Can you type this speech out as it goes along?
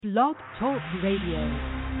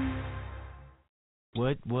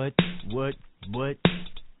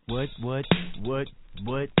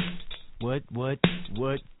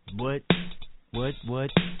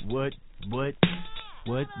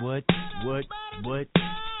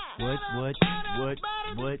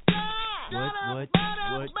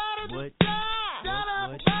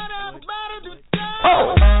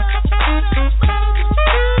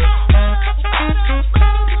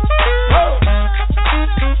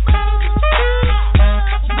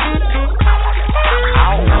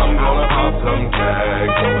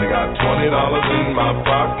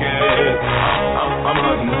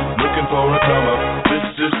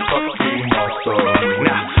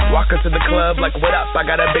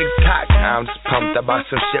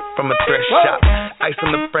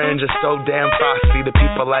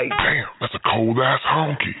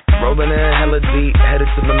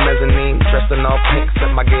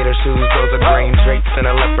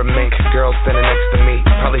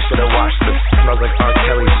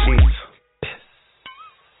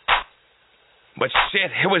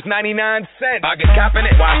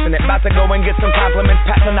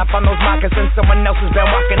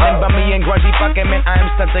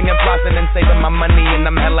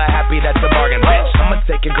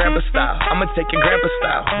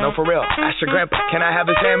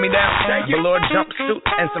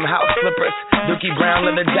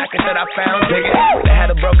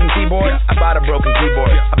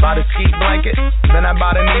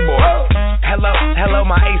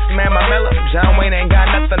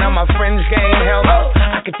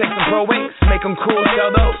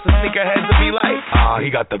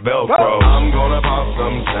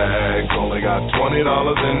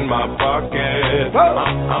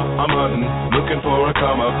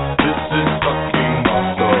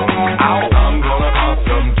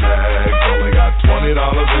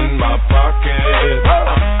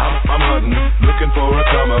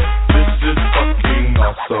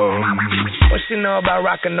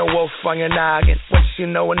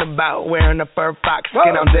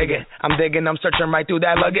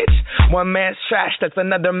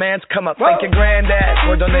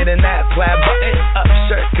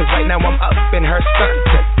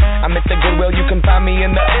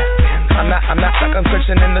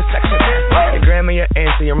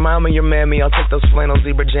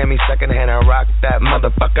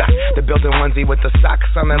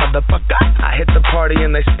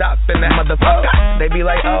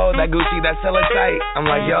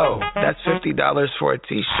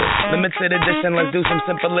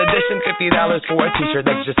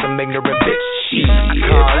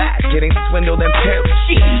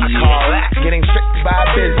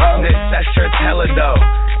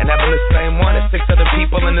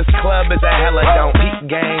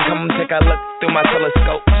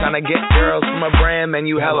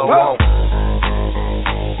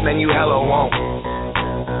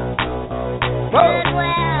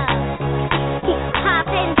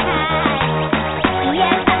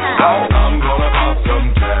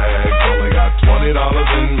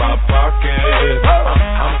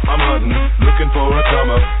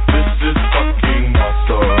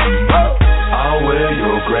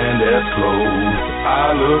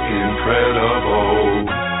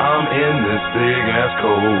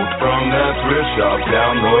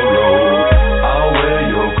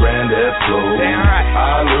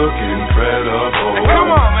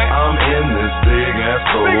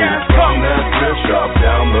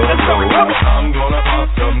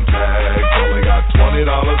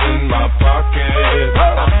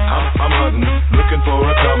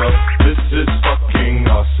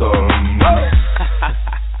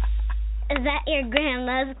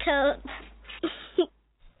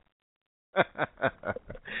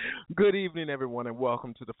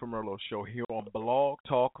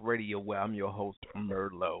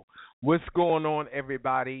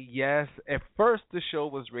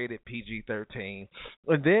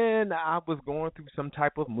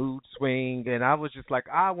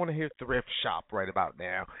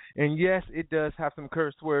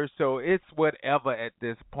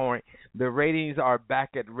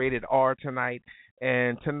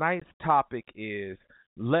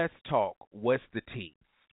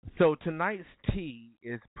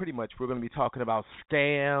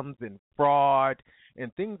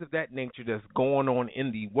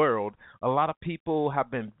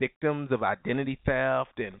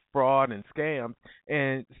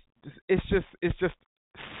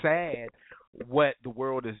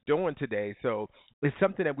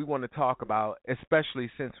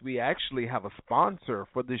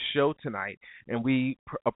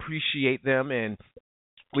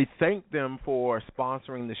we thank them for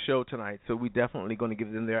sponsoring the show tonight, so we're definitely going to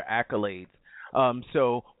give them their accolades.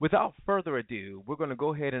 So without further ado, we're going to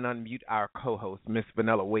go ahead and unmute our co-host, Miss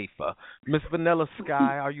Vanilla Wafer. Miss Vanilla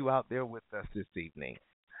Sky, are you out there with us this evening?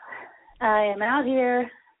 I am out here.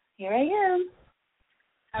 Here I am.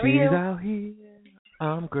 How are She's you? out here.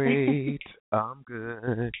 I'm great. I'm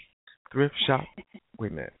good. Thrift shop.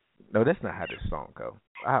 Wait a minute. No, that's not how this song goes.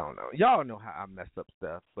 I don't know. Y'all know how I mess up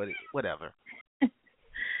stuff, but whatever.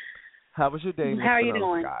 How was your day, Miss How are you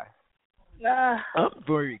Vanilla doing? Sky? I'm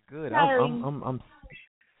very good. I'm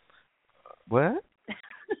what?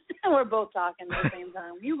 We're both talking at the same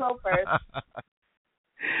time. You go first.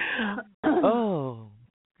 Oh,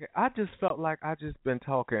 I just felt like I just been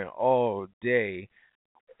talking all day.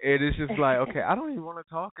 And it's just like, okay, I don't even want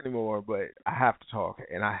to talk anymore, but I have to talk,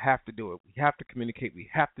 and I have to do it. We have to communicate. We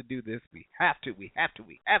have to do this. We have to.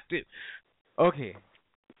 Okay.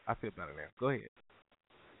 I feel better now. Go ahead.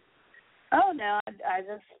 Oh, no,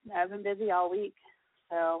 I've been busy all week,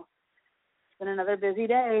 so it's been another busy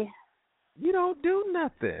day. You don't do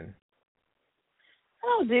nothing. I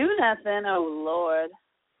don't do nothing. Oh, Lord.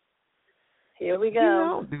 Here we go.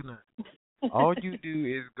 You don't do nothing. All you do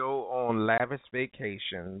is go on lavish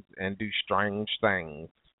vacations and do strange things.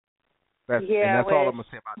 And that's all I'm going to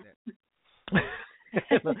say about that.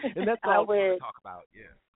 And that's all we're going to talk about,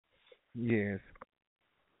 yeah. Yes.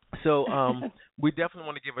 So we definitely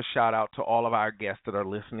want to give a shout-out to all of our guests that are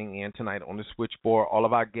listening in tonight on the switchboard, all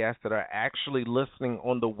of our guests that are actually listening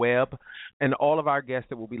on the web, and all of our guests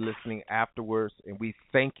that will be listening afterwards. And we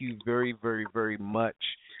thank you very, very, very much.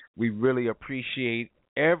 We really appreciate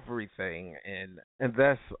everything, and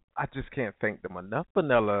that's, I just can't thank them enough.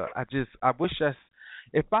 Vanilla, I wish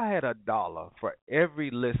if I had $1 for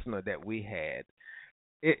every listener that we had,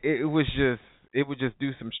 it would just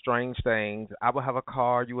do some strange things. I would have a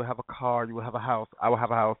car, you would have a car, you would have a house, I would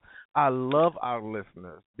have a house. I love our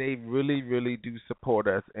listeners. They really, really do support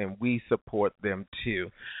us, and we support them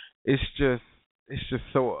too. It's just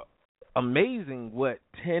so amazing what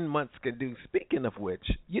 10 months can do. Speaking of which,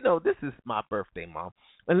 this is my birthday, Mom,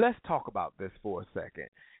 and let's talk about this for a second.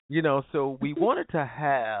 So we wanted to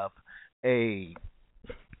have a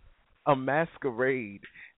masquerade,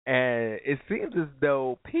 and it seems as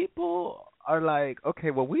though people are like,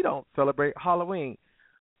 okay, well, we don't celebrate Halloween.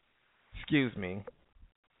 Excuse me.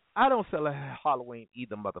 I don't celebrate Halloween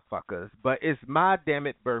either, motherfuckers, but it's my damn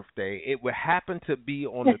it birthday. It would happen to be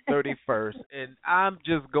on the 31st, and I'm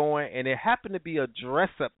just going, and it happened to be a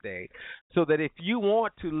dress-up day, so that if you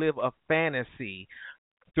want to live a fantasy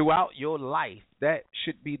throughout your life, that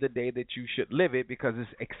should be the day that you should live it, because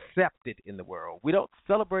it's accepted in the world. We don't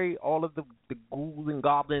celebrate all of the ghouls and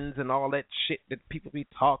goblins and all that shit that people be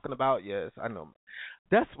talking about. Yes, I know.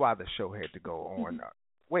 That's why the show had to go on.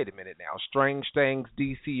 Wait a minute now. Strange Things,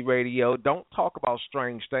 DC Radio. Don't talk about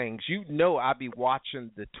strange things. I be watching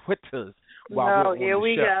the Twitters while we're on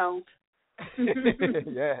the show. Here we go.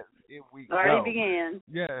 Yes, here we go. Already began.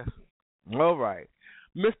 Yes. All right.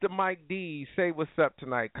 Mr. Mike D, say what's up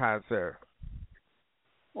tonight, kind sir.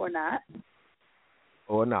 Or not.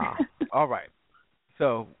 Or nah. All right.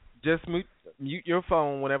 So just mute your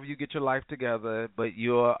phone whenever you get your life together, but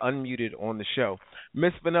you're unmuted on the show.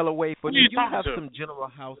 Miss Vanilla Wafer, do you have some general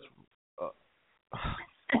house?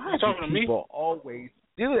 Why do people always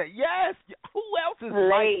do that? Yes. Who else is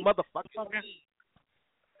late, motherfucker?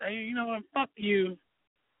 Hey, you know what? Fuck you.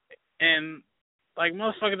 And like,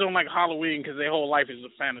 motherfuckers don't like Halloween because their whole life is a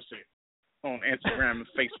fantasy on Instagram and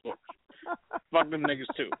Facebook. Fuck them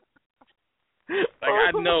niggas too. Like,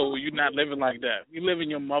 I know you're not living like that. You live in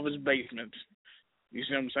your mother's basement. You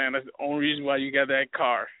see what I'm saying? That's the only reason why you got that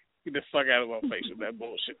car. Get the fuck out of my face with that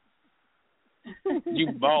bullshit.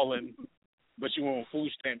 You balling, but you want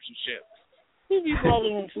food stamps and shit. Who be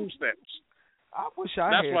balling on food stamps? I wish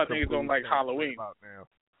I That's had why some niggas don't like Halloween.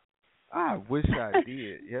 I wish I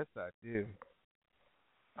did. Yes, I do.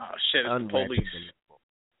 Oh, shit, it's the police.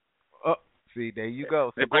 Oh, see, there you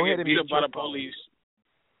go. So if go I ahead get and beat mute up by your the phone. police.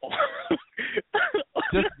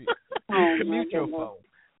 Just mute your phone.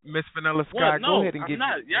 Miss Vanilla Sky, no, go ahead and I'm get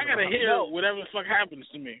not. Y'all gotta hear whatever the fuck happens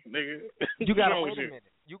to me, nigga. You gotta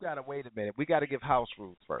wait a minute. We gotta give house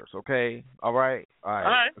rules first, okay? All right.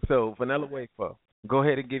 So Vanilla Wafer, go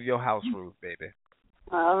ahead and give your house rules, baby.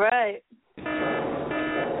 All right.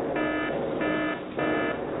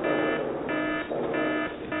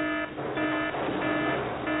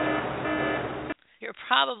 You're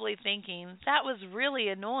probably thinking, that was really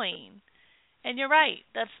annoying. And you're right,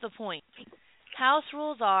 that's the point. House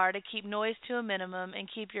rules are to keep noise to a minimum and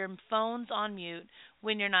keep your phones on mute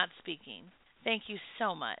when you're not speaking. Thank you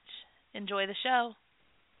so much. Enjoy the show.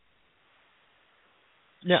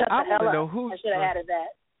 Now, Shut I the hell want to up. know who's I should have added that.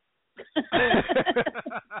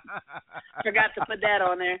 Forgot to put that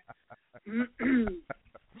on there.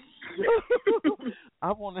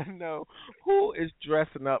 I want to know who is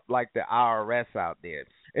dressing up like the IRS out there.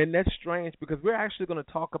 And that's strange because we're actually going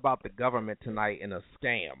to talk about the government tonight in a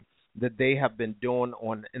scam that they have been doing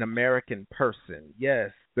on an American person.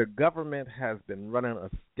 Yes, the government has been running a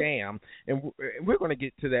scam, and we're going to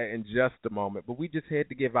get to that in just a moment. But we just had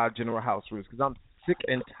to give our general house rules because I'm sick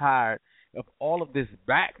and tired of all of this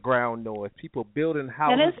background noise, people building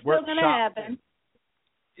houses, and it's still going to happen.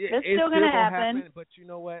 It's still going to happen. But you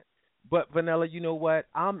know what? But, Vanilla, you know what?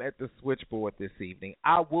 I'm at the switchboard this evening.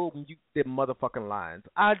 I will mute them motherfucking lines.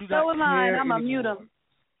 I do not care. So am I. I'm anymore. going to mute them.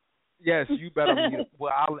 Yes, you better mute them.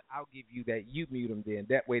 Well, I'll give you that. You mute them then.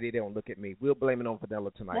 That way they don't look at me. We'll blame it on Vanilla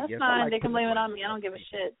tonight. That's yes, fine. Like they can blame it on me. I don't give a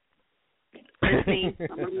shit. It's me.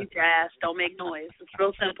 I'm going to mute your ass. Don't make noise. It's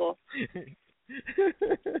real simple.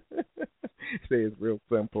 Say it's real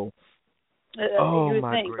simple. You would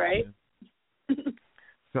my think, gracious. right?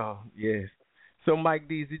 So, yes. So, Mike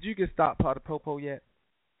Dees, did you get stopped by the popo yet?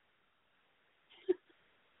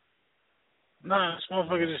 Nah, this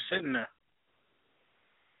motherfucker's just sitting there.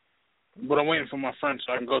 But I'm waiting for my friend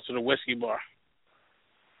so I can go to the whiskey bar.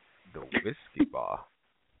 The whiskey bar?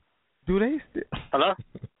 Do they still? Hello?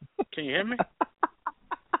 Can you hear me?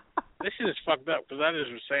 This shit is fucked up because I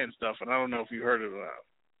just was saying stuff and I don't know if you heard it or not.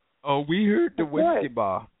 Oh, we heard the whiskey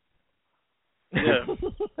bar. Yeah.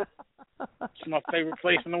 It's my favorite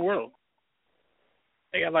place in the world.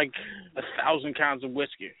 They got like 1,000 kinds of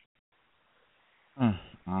whiskey.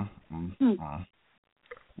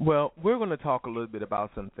 Well, we're going to talk a little bit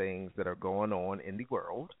about some things that are going on in the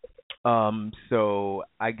world. So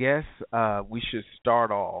I guess we should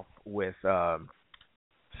start off with.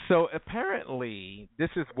 So apparently, this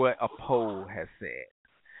is what a poll has said,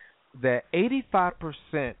 that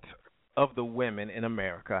 85% of the women in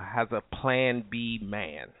America has a Plan B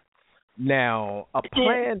man. Now, a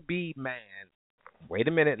Plan B man. Wait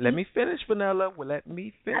a minute. Let me finish, Vanilla. Well, let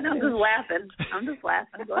me finish. I'm just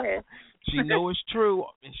laughing. Go ahead. She know it's true.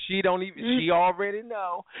 She don't even. She already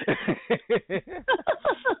know.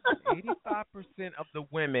 85% of the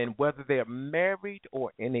women, whether they're married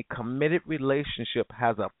or in a committed relationship,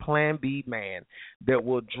 has a Plan B man that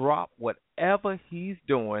will drop whatever he's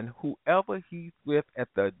doing, whoever he's with, at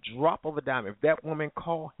the drop of a dime. If that woman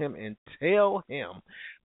call him and tell him,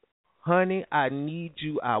 honey, I need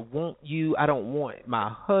you, I want you, I don't want my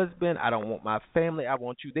husband, I don't want my family, I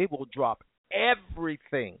want you, they will drop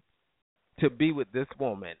everything to be with this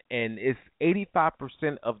woman. And it's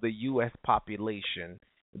 85% of the U.S. population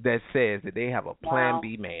that says that they have a Plan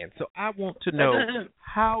B man. So I want to know,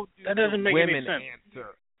 how do that doesn't make women any sense.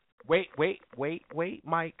 answer? Wait,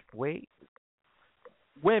 Mike, wait.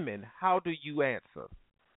 Women, how do you answer?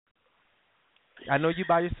 I know you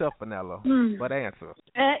by yourself, Vanilla, but answer.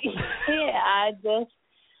 I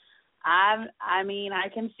mean, I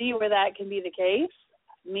can see where that can be the case.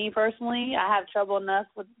 Me personally, I have trouble enough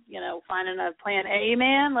with, finding a Plan A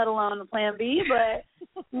man, let alone a Plan B, but,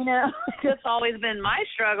 it's always been my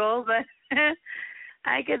struggle, but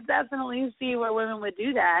I could definitely see where women would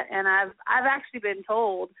do that. And I've actually been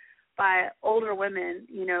told by older women,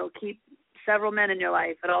 keep several men in your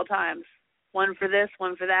life at all times. One for this,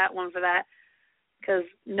 one for that, one for that. Because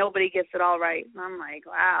nobody gets it all right. And I'm like,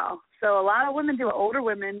 wow. So a lot of women do it. Older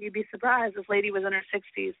women, you'd be surprised. This lady was in her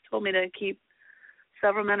 60s, told me to keep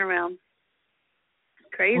several men around.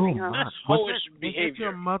 Crazy, huh? That's foolish behavior. Was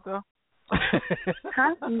your mother?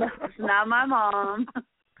 Huh? No, it's not my mom.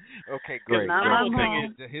 Okay, great. Not my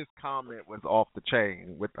mom. His comment was off the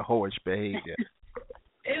chain with the hoish behavior.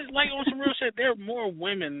 It's like on some real shit. There are more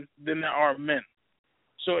women than there are men.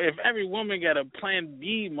 So if every woman got a Plan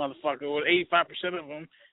B motherfucker, or 85% of them,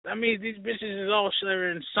 that means these bitches is all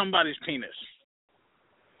sharing somebody's penis.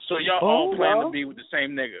 So y'all all plan to be with the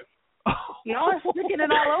same nigga. Y'all are sticking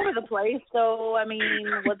it all over the place. So I mean,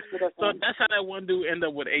 what's the difference? So that's how that one dude ended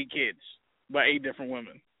up with 8 kids by 8 different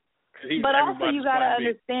women. But also, you gotta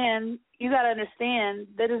understand.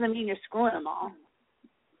 That doesn't mean you're screwing them all.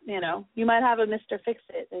 You might have a Mr.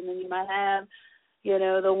 Fix-It, and then you might have,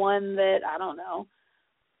 the one that I don't know,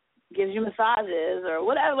 gives you massages or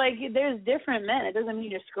whatever. Like, there's different men. It doesn't mean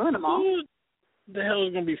you're screwing them all. Who the hell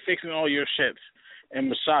is gonna be fixing all your shit and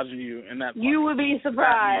massaging you and that? You would be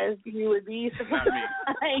surprised. You would be surprised.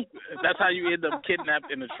 That's how you end up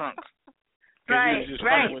kidnapped in the trunk. Right.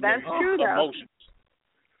 That's true, though. Emotions.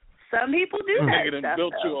 Some people do that. Nigga done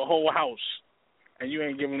built you a whole house, and you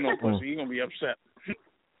ain't giving him no pussy. He gonna be upset.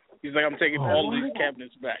 He's like, I'm taking all these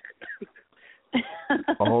cabinets back.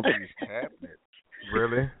 All these cabinets?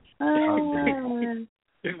 Really?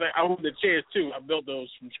 It's like I want the chairs too. I built those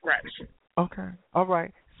from scratch. Okay. All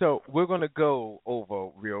right. So we're going to go over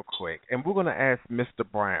real quick, and we're going to ask Mr.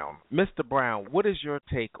 Brown. Mr. Brown, what is your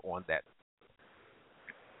take on that?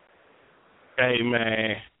 Hey,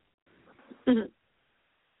 man.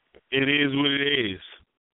 It is what it is.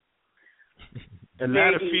 A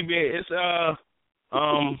lot of female, it's,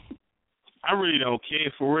 I really don't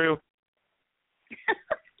care, for real.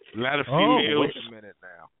 A lot of females. Wait a minute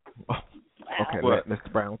now. Okay, What? let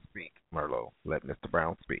Mr. Brown speak, Merlot. Let Mr.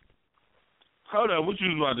 Brown speak. Hold on, what you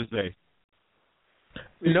was about to say?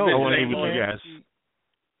 No, I want to hear what you guys.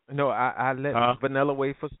 No, I let Vanilla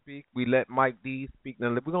Wafer speak. We let Mike D speak.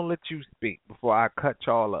 Now we're gonna let you speak before I cut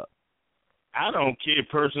y'all up. I don't care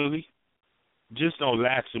personally. Just don't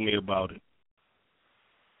lie to me about it.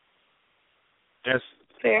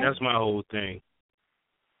 That's my whole thing.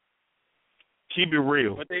 Keep it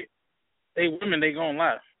real. But they women, they gonna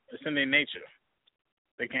lie. It's in their nature.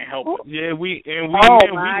 They can't help it. Yeah, we gonna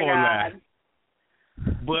lie.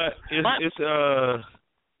 But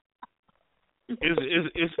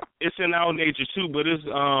it's in our nature too. But it's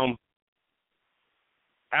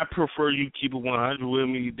I prefer you keep it 100 with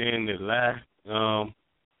me than to lie.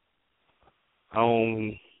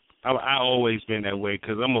 I always been that way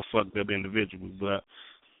because I'm a fucked up individual. But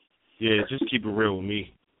yeah, just keep it real with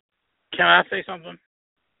me. Can I say something?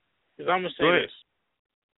 Because I'm gonna say Go ahead. this.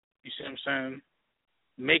 You see what I'm saying?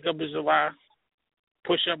 Makeup is a lie.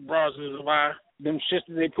 Push-up bras is a lie. Them shits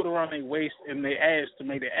that they put around their waist and their ass to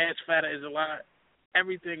make their ass fatter is a lie.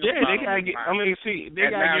 Everything. Yeah, about they gotta them is get. a lie. I mean, see, they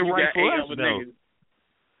And gotta now get you right got for eight us other though. niggas.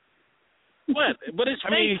 What? But it's How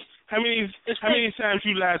fake. many times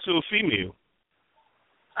you lied to a female?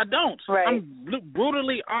 I don't. Right. I'm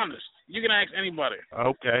brutally honest. You can ask anybody.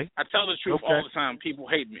 Okay. I tell the truth all the time. People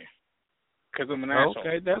hate me because I'm an asshole.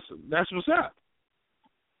 Okay, that's what's up.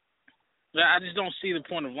 I just don't see the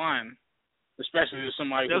point of lying, especially to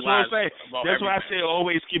somebody That's who what lies I'm saying. about That's why I everything. say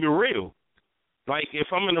always keep it real. Like if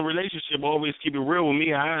I'm in a relationship, always keep it real with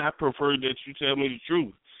me. I prefer that you tell me the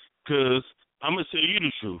truth, cause I'm gonna tell you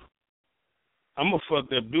the truth. I'm a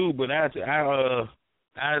fucked up dude, but I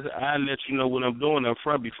let you know what I'm doing up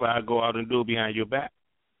front before I go out and do it behind your back.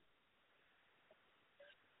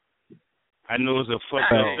 I know it's a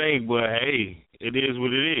fucked up thing, but hey, it is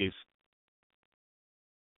what it is.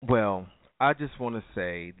 Well, I just want to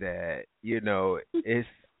say that, it's,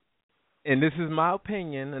 and this is my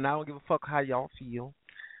opinion, and I don't give a fuck how y'all feel,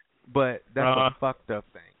 but that's a fucked up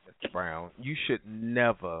thing, Mr. Brown. You should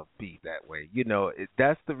never be that way.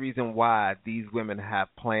 That's the reason why these women have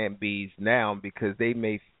Plan Bs now, because they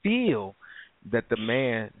may feel that the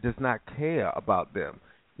man does not care about them.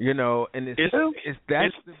 And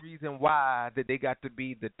that's the reason why that they got to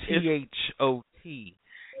be the THOT.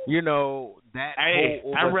 That Hey,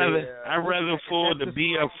 whole I'd rather for to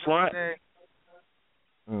be up front.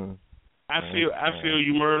 I feel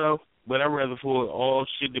you, Murdo, but I'd rather for all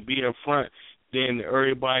shit to be up front than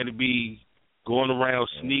everybody to be going around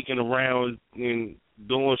sneaking around and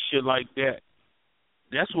doing shit like that.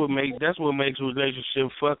 That's what makes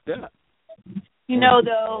relationships fucked up.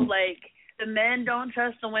 Though, like, the men don't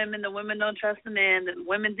trust the women don't trust the men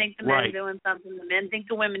women think the men Right. doing something, the men think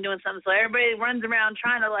the women doing something, so everybody runs around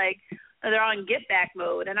trying to, like, they're on get back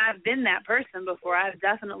mode. And I've been that person before. I've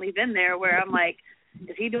definitely been there where I'm like,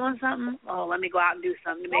 is he doing something? Oh, let me go out and do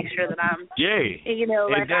something to make sure that I'm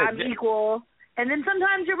I'm equal. And then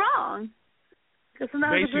sometimes you're wrong, because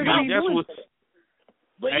sometimes Basically, it's really that's doing what.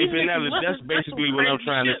 something. Hey, Vanilla, that's basically what I'm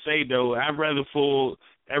trying to say, though. I'd rather for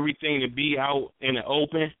everything to be out in the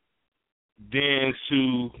open than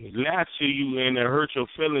to lie to you and to hurt your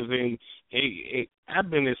feelings. And I've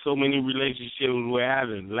been in so many relationships where I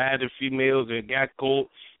done lied to females and got caught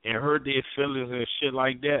and hurt their feelings and shit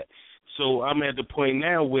like that. So I'm at the point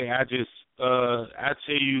now where I just, I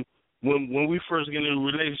tell you, when we first get in a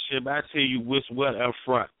relationship, I tell you what's what up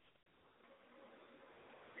front.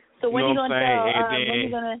 So when you gonna tell?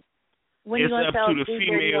 When you it's gonna up tell to the Sweet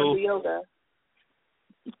Bread female. you don't do yoga?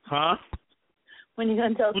 Huh? When you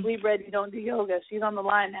gonna tell Sweet Bread you don't do yoga? She's on the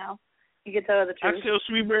line now. You can tell her the I truth. tell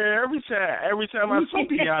Sweetbread every time I speak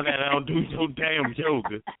to y'all that I don't do no damn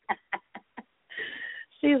yoga.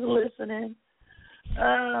 She's listening.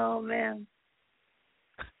 Oh man.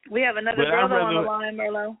 We have another But brother on the line,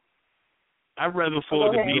 Merlot. I'd rather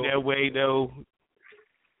for it to be that way though.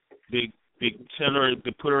 They tell her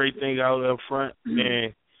to put everything out up front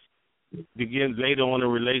than to get later on in a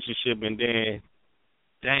relationship and then,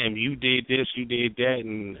 damn, you did this, you did that,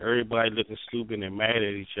 and everybody looking stupid and mad at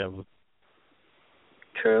each other.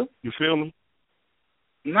 True. You feel me?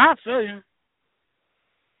 No, I feel you.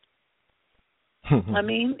 I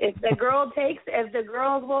mean, if the girl's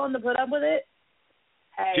willing to put up with it,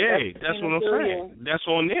 hey, Yay, that's what I'm saying. That's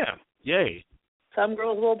on them. Yay. Some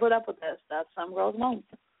girls will put up with this. Some girls won't.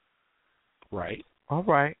 Right. All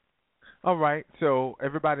right. All right. So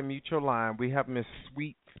everybody mute your line. We have Miss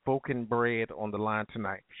Sweet Spoken Bread on the line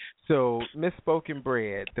tonight. So, Miss Spoken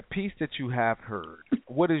Bread, the piece that you have heard,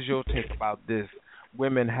 what is your take about this?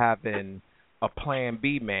 Women having a Plan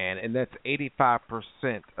B man, and that's 85%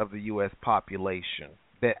 of the U.S. population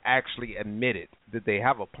that actually admitted that they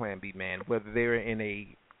have a Plan B man, whether they're in a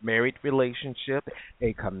married relationship,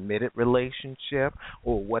 a committed relationship,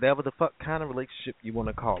 or whatever the fuck kind of relationship you want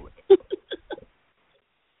to call it.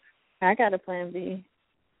 I got a Plan B.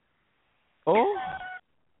 Oh.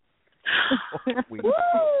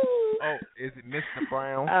 Oh, is it Mr.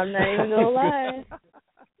 Brown? I'm not even gonna lie.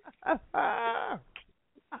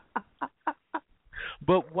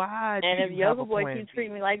 But why? And do if you have Yoga a Boy Plan keeps B?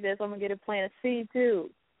 treating me like this, I'm gonna get a Plan C too.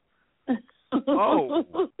 Oh,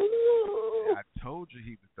 I told you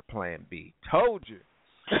he was the Plan B. Told you.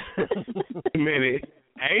 Wait a minute,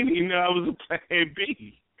 I didn't even know I was a Plan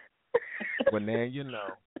B. Well, now you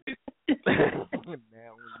know. Now you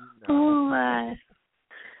know. Oh my.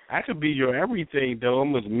 I could be your everything, though.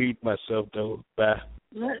 I'm going to mute myself, though. Bye.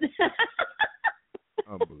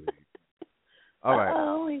 Unbelievable. All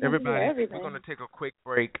right. Everybody, we're going to take a quick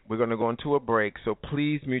break. We're going to go into a break, so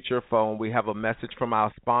please mute your phone. We have a message from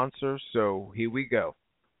our sponsor, so here we go.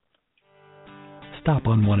 Stop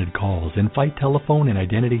unwanted calls and fight telephone and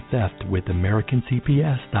identity theft with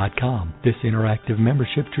AmericanCPS.com. This interactive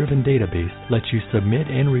membership-driven database lets you submit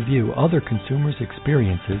and review other consumers'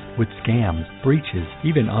 experiences with scams, breaches,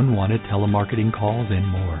 even unwanted telemarketing calls, and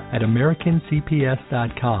more. At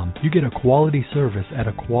AmericanCPS.com, you get a quality service at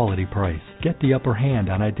a quality price. Get the upper hand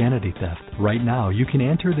on identity theft. Right now, you can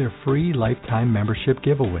enter their free lifetime membership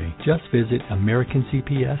giveaway. Just visit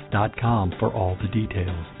AmericanCPS.com for all the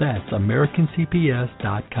details. That's AmericanCPS.com.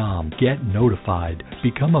 Get notified.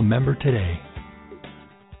 Become a member today.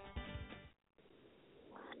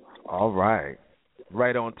 All right.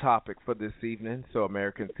 Right on topic for this evening. So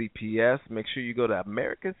American CPS, make sure you go to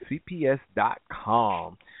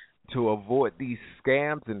AmericanCPS.com to avoid these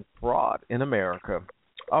scams and fraud in America.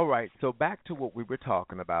 All right, so back to what we were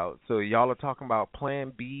talking about. So y'all are talking about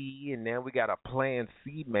Plan B, and then we got a Plan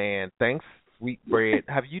C man. Thanks, Sweet Bread.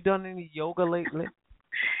 Have you done any yoga lately?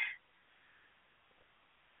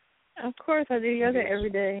 Of course, I do yoga every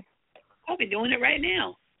day. I'll be doing it right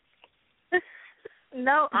now.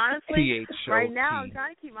 No, honestly, T-H-O-T. right now I'm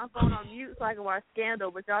trying to keep my phone on mute so I can watch Scandal,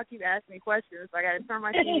 but y'all keep asking me questions, so I got to turn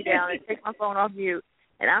my TV down and take my phone off mute,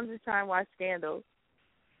 and I'm just trying to watch Scandal.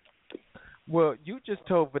 Well, you just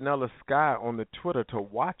told Vanilla Sky on the Twitter to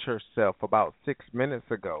watch herself about 6 minutes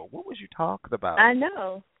ago. What was you talking about? I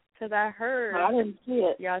know, because I heard I didn't see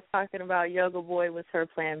it. y'all talking about Yoga Boy was her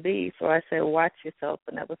Plan B, so I said watch yourself,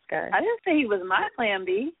 Vanilla Sky. I didn't say he was my Plan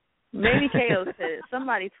B. Maybe KO said it.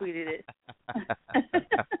 Somebody tweeted it.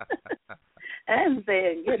 I didn't say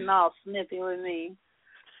it getting all snippy with me.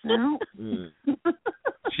 No.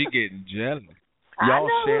 She getting jealous. I know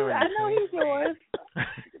he's yours.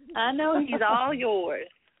 I know he's all yours.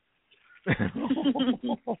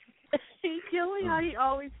 He's killing how he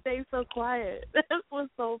always stays so quiet. That's what's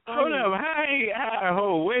so funny. Hold up.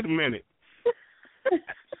 Hold, wait a minute.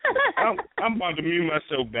 I'm about to mute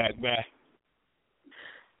myself back.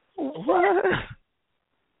 What?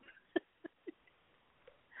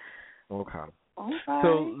 Okay.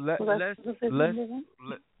 So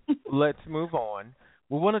let's move on.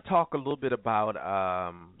 We want to talk a little bit about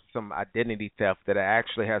some identity theft that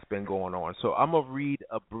actually has been going on. So I'm going to read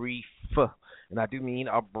a brief, and I do mean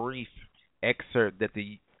a brief, excerpt that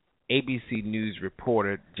the ABC News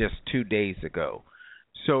reported just 2 days ago.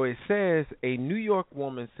 So it says, a New York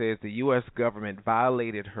woman says the U.S. government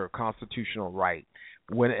violated her constitutional right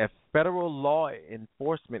when a federal law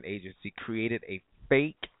enforcement agency created a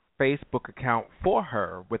fake Facebook account for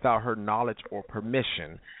her without her knowledge or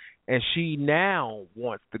permission. And she now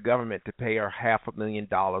wants the government to pay her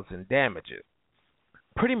 $500,000 in damages.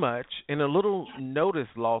 Pretty much, in a little notice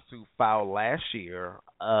lawsuit filed last year,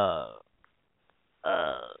 a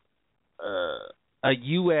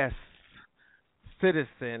U.S.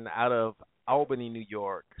 citizen out of Albany, New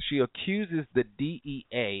York, she accuses the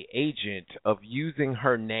DEA agent of using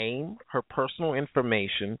her name, her personal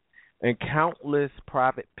information, and countless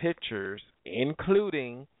private pictures,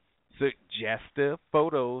 including suggestive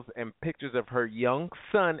photos and pictures of her young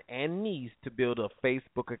son and niece, to build a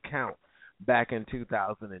Facebook account back in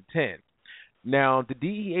 2010. Now, the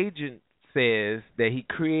DEA agent says that he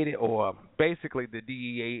created, or basically the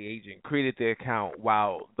DEA agent created the account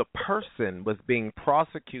while the person was being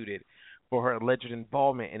prosecuted for her alleged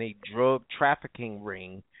involvement in a drug trafficking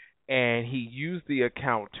ring, and he used the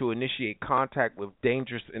account to initiate contact with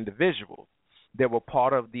dangerous individuals that were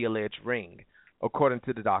part of the alleged ring, according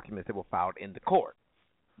to the documents that were filed in the court.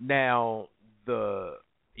 Now, the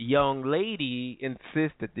young lady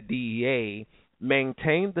insists that the DEA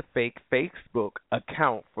maintained the fake Facebook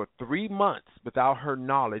account for 3 months without her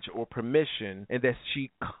knowledge or permission, and that she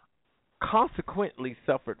consequently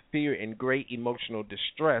suffered fear and great emotional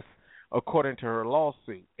distress, according to her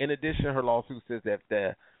lawsuit. In addition, her lawsuit says that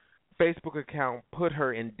the Facebook account put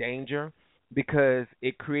her in danger because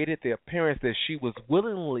it created the appearance that she was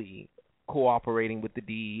willingly cooperating with the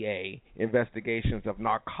DEA investigations of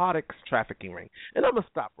narcotics trafficking ring. And I'm going to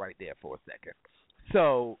stop right there for a second.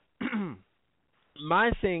 So,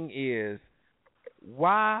 my thing is,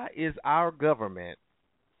 why is our government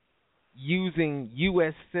using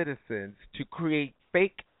U.S. citizens to create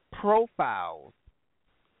fake profiles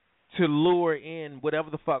to lure in whatever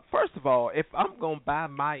the fuck? First of all, if I'm going to buy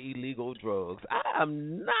my illegal drugs, I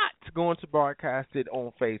am not going to broadcast it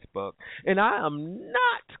on Facebook, and I am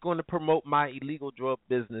not going to promote my illegal drug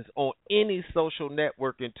business on any social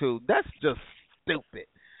networking tool. That's just stupid.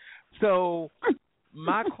 So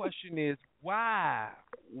my question is, why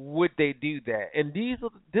would they do that? And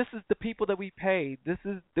this is the people that we pay. This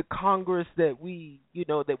is the Congress that we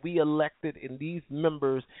elected, and these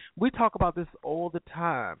members. We talk about this all the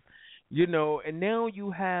time, and now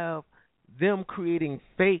you have them creating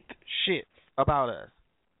fake shit about us.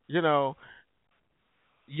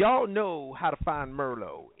 Y'all know how to find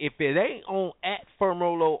Merlo. If it ain't on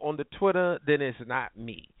 @FirMerlo on the Twitter, then it's not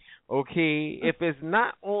me. Okay? If it's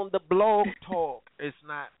not on the blog talk, it's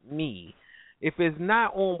not me. If it's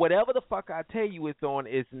not on whatever the fuck I tell you it's on,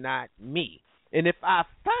 it's not me. And if I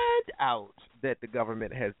find out that the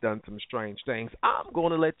government has done some strange things, I'm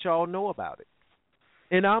going to let y'all know about it.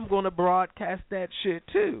 And I'm going to broadcast that shit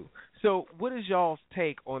too. So what is y'all's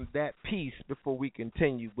take on that piece before we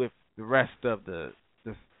continue with the rest of the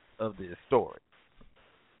story?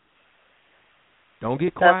 Don't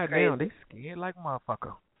get quiet now. They scared like a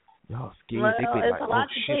motherfucker. Y'all scared. Well, They be like, oh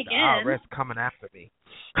shit, the IRS coming after me.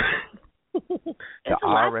 It's a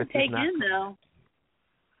lot to take in, though.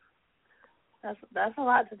 That's a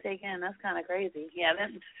lot to take in. That's kind of crazy. Yeah,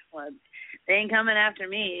 they ain't coming after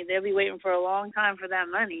me. They'll be waiting for a long time for that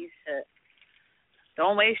money. Shit.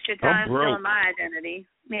 Don't waste your time stealing my identity.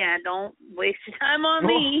 Yeah, don't waste your time on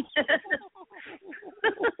me.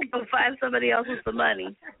 Go find somebody else with some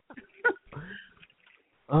money.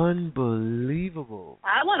 Unbelievable.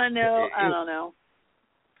 I want to know. I don't know.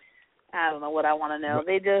 I don't know what I want to know.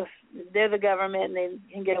 They're the government, and they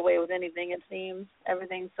can get away with anything, it seems.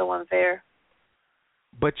 Everything's so unfair.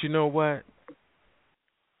 But you know what?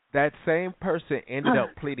 That same person ended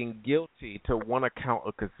up pleading guilty to one account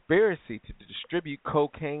of conspiracy to distribute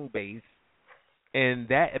cocaine base, and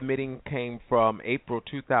that admitting came from April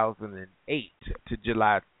 2008 to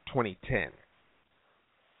July 2010.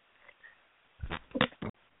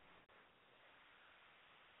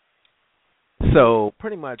 So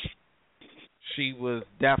pretty much she was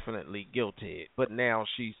definitely guilty, but now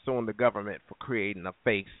she's suing the government for creating a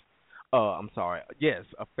Facebook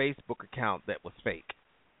account that was fake.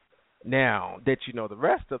 Now that you know the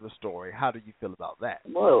rest of the story, how do you feel about that?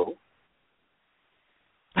 Whoa.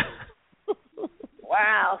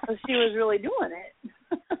 Wow, so she was really doing it.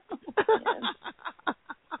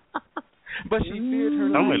 But she feared her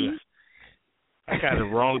life. I got the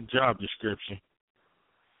wrong job description.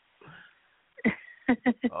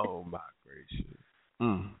 Oh my gracious!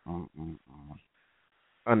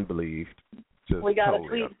 Unbelieved. Just we got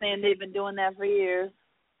totally a tweet saying they've been doing that for years.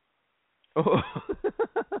 Oh.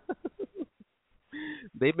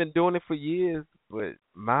 They've been doing it for years, but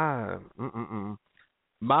my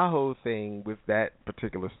whole thing with that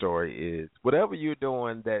particular story is whatever you're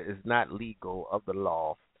doing that is not legal of the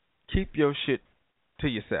law, keep your shit to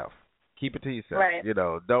yourself. Keep it to yourself. Right.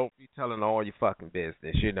 Don't be telling all your fucking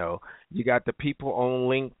business. You got the people on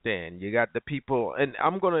LinkedIn. You got the people, and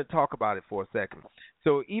I'm going to talk about it for a second.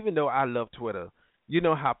 So even though I love Twitter, you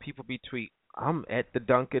know how people be tweet, I'm at the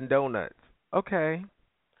Dunkin' Donuts. Okay.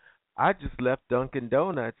 I just left Dunkin'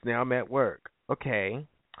 Donuts. Now I'm at work. Okay.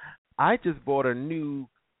 I just bought a new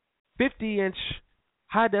 50-inch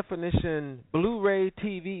high-definition Blu-ray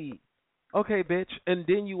TV. Okay, bitch. And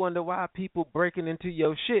then you wonder why people breaking into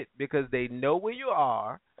your shit, because they know where you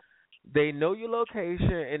are, they know your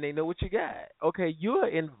location, and they know what you got. Okay, you're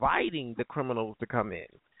inviting the criminals to come in.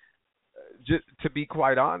 Just to be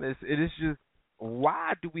quite honest, it is just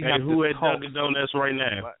why do we Hey, have who to at talk? Dunkin' Donuts right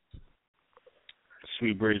now? What?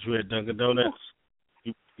 Sweet Bridge, who at Dunkin' Donuts?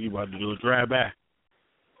 You about to do a drive-by.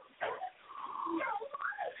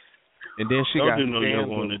 And then she Don't got do no scammed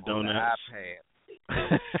yoga on the with donuts.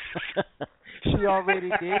 iPad. She already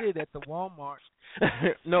did it at the Walmart.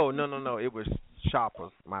 No. It was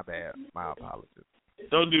Shoppers. My bad. My apologies.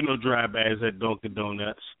 Don't do no drive-bys at Dunkin'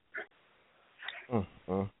 Donuts.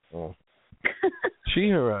 She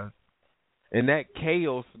hear us. And that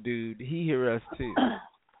Chaos dude, he hear us too.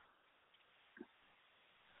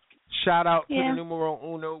 Shout out to the numero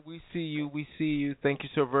uno. We see you. Thank you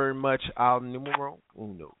so very much. Our numero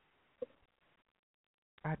uno.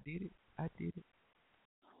 I did it.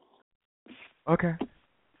 Okay.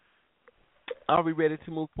 Are we ready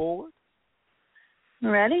to move forward?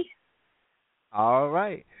 Ready? All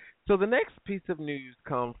right. So the next piece of news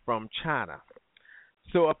comes from China.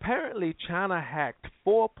 So apparently China hacked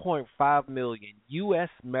 4.5 million U.S.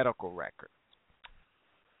 medical records.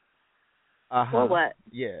 For what?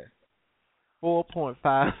 Yeah.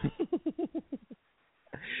 4.5.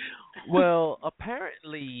 Well,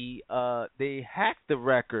 apparently they hacked the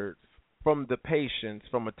records from the patients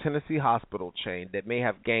from a Tennessee hospital chain that may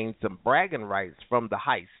have gained some bragging rights from the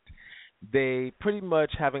heist. They pretty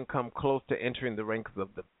much haven't come close to entering the ranks of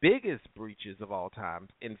the biggest breaches of all time.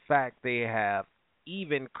 In fact, they have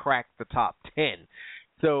even cracked the top 10.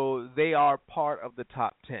 So they are part of the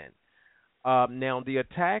top 10. Now, the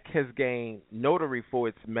attack has gained notoriety for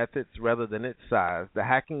its methods rather than its size. The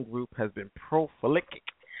hacking group has been prolific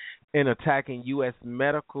in attacking U.S.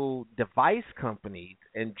 medical device companies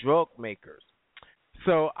and drug makers.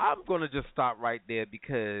 So I'm going to just stop right there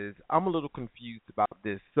because I'm a little confused about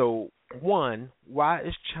this. So, one, why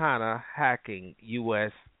is China hacking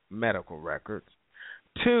U.S. medical records?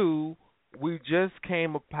 Two, we just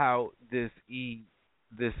came about this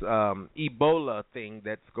Ebola thing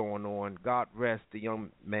that's going on. God rest the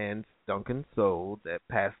young man's Duncan soul that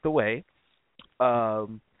passed away.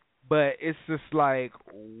 But it's just like,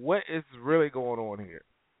 what is really going on here?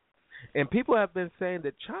 And people have been saying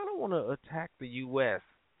that China want to attack the U.S.,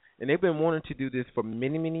 and they've been wanting to do this for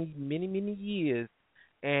many, many, many, many years.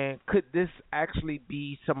 And could this actually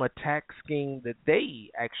be some attack scheme that they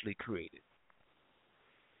actually created?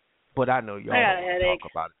 But I know y'all don't want to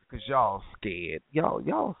talk about it because y'all scared.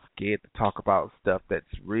 Y'all scared to talk about stuff that's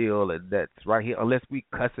real and that's right here. Unless we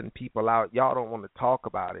cussing people out, y'all don't want to talk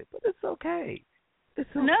about it. But it's okay.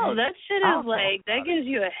 No, that shit is like, that gives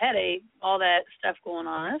you a headache, all that stuff going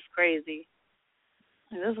on. That's crazy.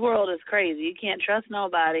 Like, this world is crazy. You can't trust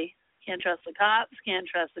nobody. Can't trust the cops. Can't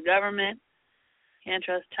trust the government. Can't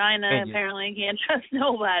trust China, apparently. Can't trust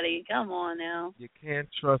nobody. Come on now. You can't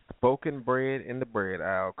trust spoken bread in the bread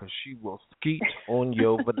aisle because she will skeet on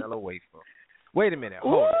your vanilla wafer. Wait a minute.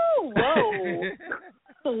 Hold on.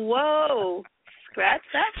 Whoa. Whoa. Scratch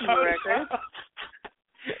that from the record.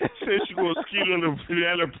 Said she gonna skeet on the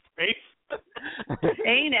banana face.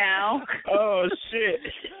 Hey now. Oh shit.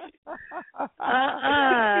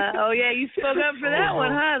 Oh yeah, you spoke up for that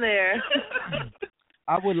one, huh? There.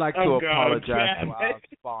 I would like to apologize to our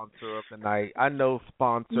sponsor of the night. I know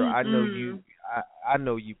sponsor. I know you. I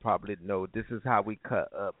know you probably know this is how we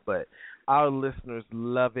cut up, but our listeners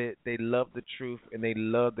love it. They love the truth, and they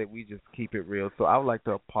love that we just keep it real. So I would like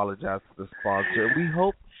to apologize to the sponsor. We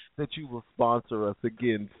hope that you will sponsor us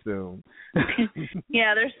again soon.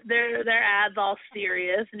 Yeah, their ads all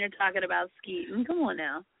serious, and you're talking about skeeting. Come on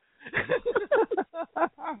now.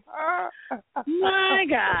 My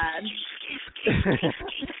God.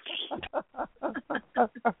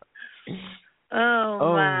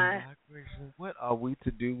 Oh my. What are we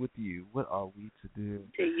to do with you? What are we to do?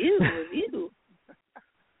 To you, with you.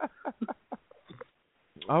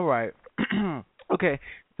 All right. Okay,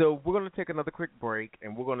 so we're going to take another quick break,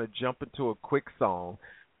 and we're going to jump into a quick song.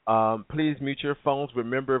 Please mute your phones.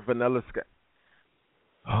 Remember Vanilla Sky.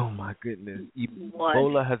 Oh, my goodness.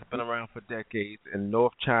 Ebola has been around for decades in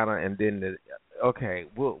North China, and then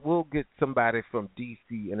we'll get somebody from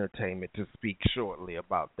DC Entertainment to speak shortly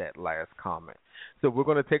about that last comment. So we're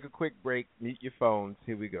going to take a quick break. Mute your phones.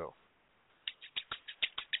 Here we go.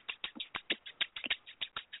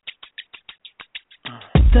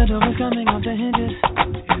 The door is coming off the hinges.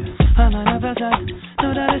 I line up outside,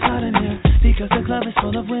 know that it's hot in here because the club is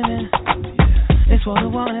full of women. It's wall to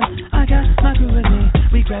wall and I got my crew with me.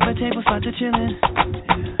 We grab a table, spot to chillin'.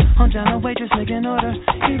 On down a waitress, make an order.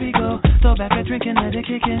 Here we go, throw back a drink and let it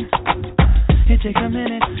kick in. It takes a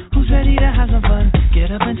minute. Who's ready to have some fun?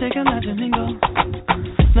 Get up and take a laugh and mingle.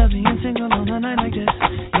 Love being single on a night like this.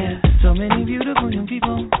 Yeah, so many beautiful young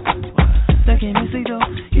people. The game is lethal.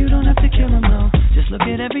 You don't have to kill them, no. Just look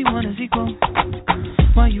at everyone as equal.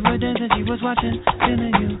 While you were dancing, she was watching,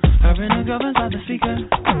 feeling you. Her and her girlfriend's by the speaker,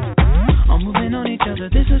 all moving on each other.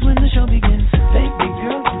 This is when the show begins. Baby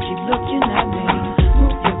girl, you keep looking at me.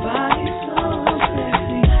 Move your body so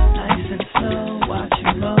sexy, nice and slow. Watch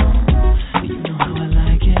you roll. You know how I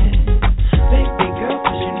like it, baby girl,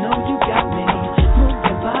 'cause you know you got me. Move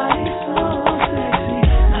your body so sexy,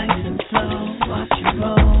 nice and slow. Watch you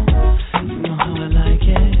roll. You know how I like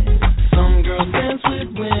it. Some girls dance with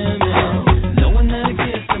women, knowing that it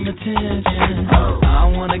gets some attention. I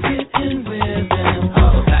wanna get in with them.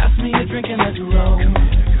 So pass me a drink and let's roll.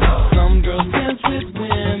 Some girls dance with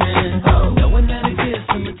women, knowing that it gets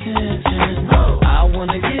some attention. I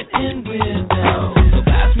wanna get in with them. So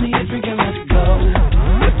pass me a drink and let's go.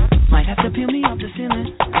 Might have to peel me off the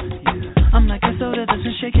ceiling. I'm like a soda that's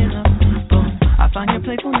been shaken up. Boom. I find your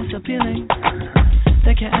playfulness appealing.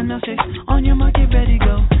 The cat and mouse chase on your mark, get ready,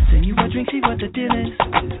 go. Send you a drink, see what the deal is.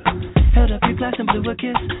 Held up your glass and blew a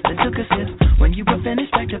kiss, then took a sip. When you were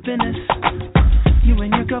finished, back to business. You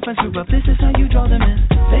and your girlfriend screw up, this is how you draw them in.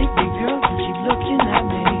 Baby girl, you keep looking at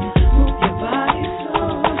me. Move your body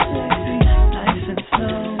so sexy, nice and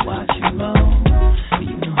slow. Watch you roll.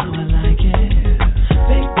 You know how I like it,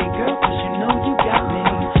 baby girl, 'cause you know you got me.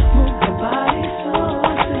 Move your body so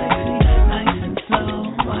sexy, nice and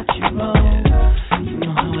slow. Watch you roll. You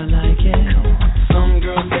know how I like it. Some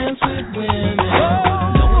girls dance with women,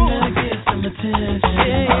 knowing that it gets some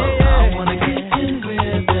attention. I wanna get in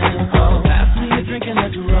with them. Pass me a drink and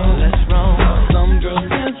let's roll. Let's roll. Some girls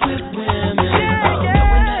dance with women,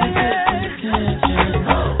 knowing that it gets some attention.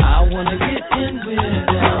 I wanna get in with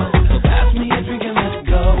them. So pass me a drink and let's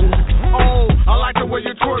go. Oh, I like the way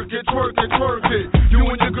you twerk it, twerk it, twerk it. You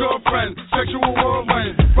and your girlfriend, sexual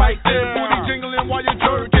whirlwind. Right there, booty jingling while you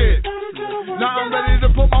jerk it. Now I'm ready to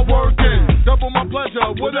put my work in. Double my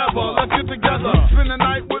pleasure, whatever, let's get together. Spend the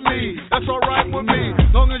night with me, that's alright with me.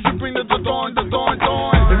 Long as you bring the dawn, the dawn,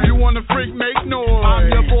 dawn. If you wanna freak, make noise. I'm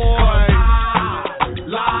your boy. I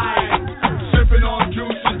like sipping on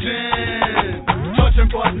juice and gin, touching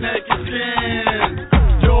butt naked skin.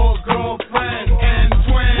 Your girlfriend and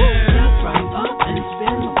twin. Step right up and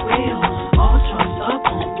spin the wheel. All charged up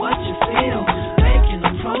on what you feel. Making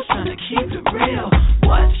approach, trying to keep it real.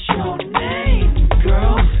 What's your name,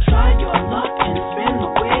 girl? Try your luck and spin the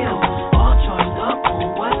wheel. All charged up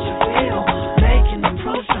on what you feel. Making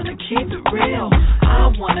approach, trying to keep it real. I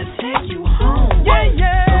wanna take you home. Yeah,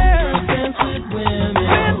 yeah. Some girls dance with women,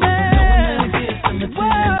 knowing that it gets some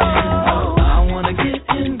attention. I wanna get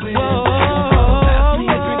in with them. Pass me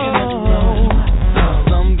a drink and let's roll.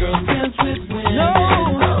 Some girls dance with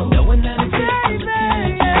women, knowing that it gets some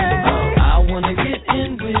attention. I wanna get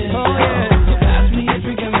in with them. So pass me a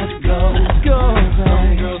drink and let's go.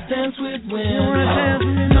 Some girls dance with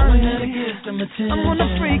women, knowing that it gets some attention. I wanna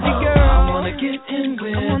freak you, girl. I wanna get in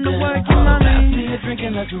with them. I wanna work you, mommy. Pass me a drink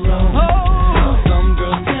and let's roll. Some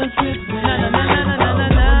girls dance with women,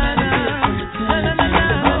 knowing that it gets some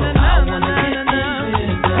attention. I wanna get in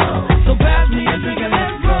with them. So pass me a drink and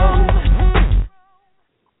let's go.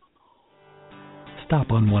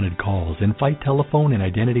 Stop unwanted calls and fight telephone and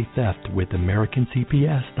identity theft with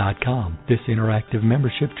AmericanCPS.com. This interactive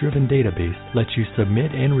membership-driven database lets you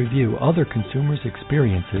submit and review other consumers'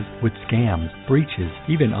 experiences with scams, breaches,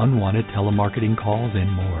 even unwanted telemarketing calls, and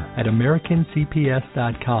more. At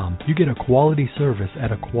AmericanCPS.com, you get a quality service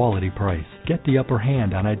at a quality price. Get the upper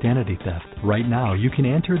hand on identity theft. Right now, you can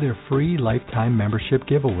enter their free lifetime membership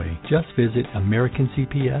giveaway. Just visit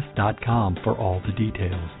AmericanCPS.com for all the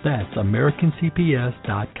details. That's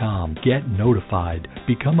AmericanCPS.com. Get notified.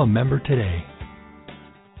 Become a member today.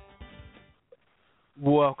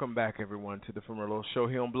 Welcome back, everyone, to the Fumerlo Show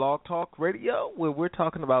here on Blog Talk Radio, where we're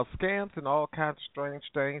talking about scams and all kinds of strange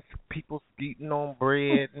things. People skeeting on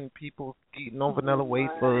bread and people skeeting on vanilla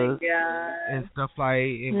wafers and stuff like.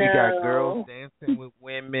 And we got girls dancing with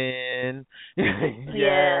women.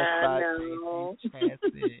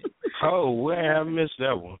 Oh, where I missed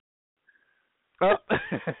that one. It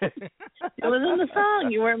was in the song.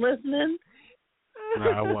 You weren't listening? No,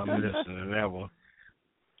 I wasn't listening to that one.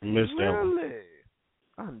 I missed that one.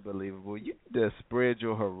 Unbelievable. You just spread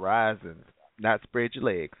your horizons. Not spread your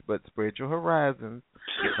legs, but spread your horizons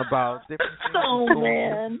about different things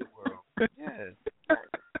going on in the world. Yes. I'm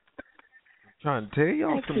trying to tell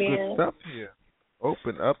y'all some good stuff here.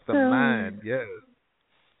 Open up the mind. Yes.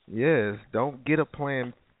 Yes. Don't get a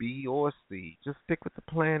plan B or C. Just stick with the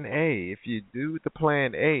plan A. If you do the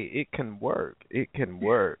plan A, it can work. It can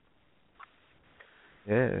work.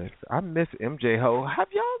 Yes. I miss MJ Ho.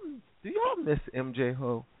 Do y'all miss MJ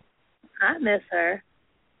Ho? I miss her.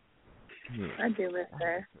 I do miss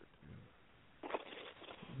her.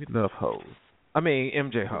 We love hoes. I mean,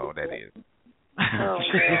 MJ Ho, that is. Oh,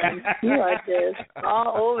 man. You are just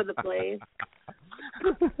all over the place.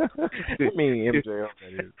 I mean, MJ Ho,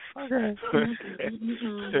 that is.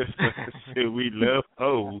 Okay. We love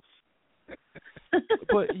hoes.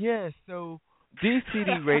 But, yeah, so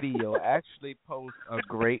DCD Radio actually posed a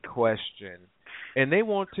great question. And they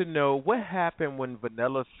want to know what happened when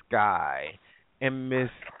Vanilla Sky and Miss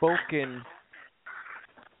Spoken...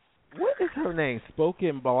 What is her name?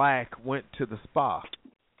 Spoken Black went to the spa.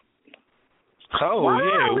 Oh, wow,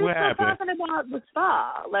 yeah, we're what still happened? talking about the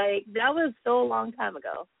spa. Like, that was so a long time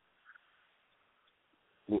ago.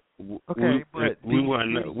 Okay, but we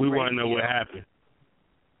want to know what happened.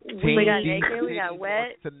 We got naked, we got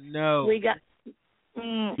wet. To know. We got...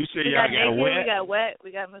 You said we y'all got got naked, wet? we got wet,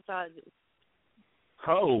 we got massages.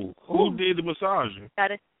 Oh, who did the massaging?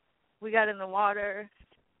 We got in the water.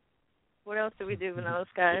 What else did we do, Vanilla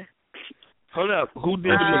Sky? Hold up, who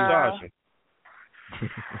did the massaging?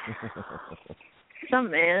 Some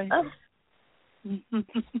man. Oh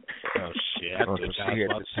shit! I thought she I had was to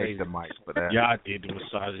about take the mic for that. Y'all did the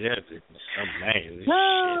massage. Yeah, some man.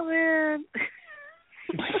 Oh man.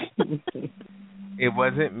 It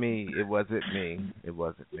wasn't me. It wasn't me. It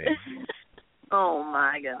wasn't me. Oh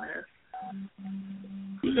my goodness.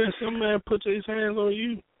 You let some man put his hands on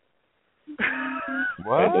you?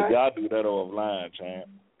 What? Y'all do that offline, champ.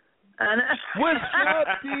 What's up,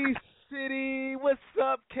 D-City? What's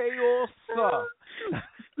up, Chaos?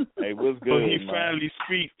 Hey, what's good, Oh, he man? finally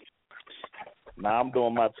speak. Nah, I'm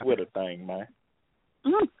doing my Twitter thing, man.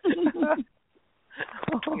 Yes,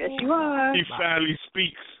 you are. He finally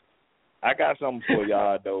speaks. I got something for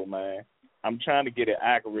y'all, though, man. I'm trying to get it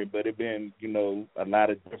accurate, but it been, a lot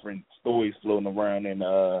of different stories floating around in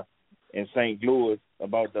St. Louis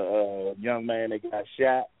about the young man that got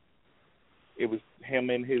shot. It was him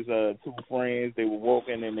and his two friends. They were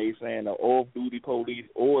walking, and they saying the off-duty police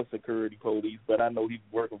or security police, but I know he's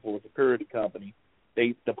working for a security company.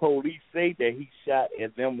 The police say that he shot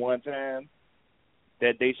at them one time,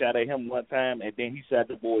 that they shot at him one time, and then he shot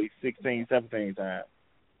the boy 16, 17 times.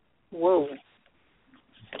 Whoa.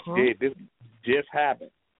 Huh? Yeah, this just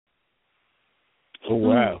happened. Oh,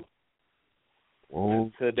 wow.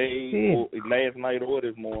 Today, last night or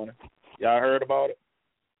this morning. Y'all heard about it?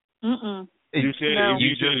 Mm-mm. You said No.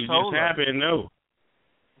 you just happened, no.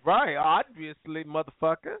 Right, obviously,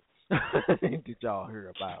 motherfucker. Did y'all hear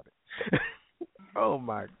about it? Oh,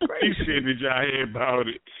 my goodness. You said that y'all heard about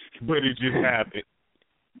it, but it just happened.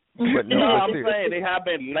 But no, I'm saying it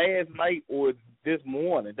happened last night or this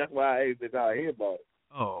morning. That's why I asked did y'all hear about it.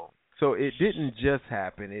 Oh, so it didn't just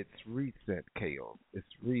happen. It's recent, Chaos. It's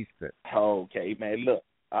recent. Okay, man. Look,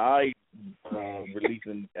 I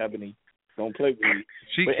releasing Ebony. Don't play with me.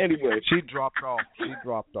 But anyway, she dropped off.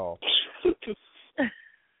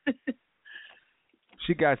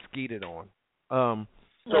 She got skeeted on.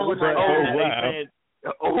 So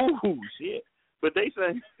shit. But they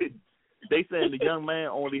saying the young man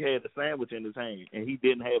only had a sandwich in his hand and he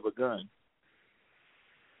didn't have a gun.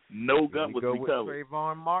 No gun was recovered. With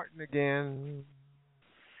Trayvon Martin again.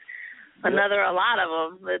 A lot of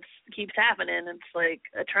them. That keeps happening. It's like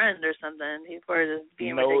a trend or something. People are just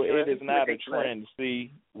being ridiculous. No, it is not a trend.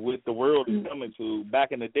 See, what the world is coming to,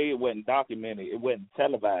 back in the day it wasn't documented, it wasn't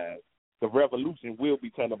televised. The revolution will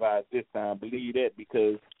be televised this time, believe that,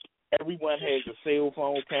 because everyone has a cell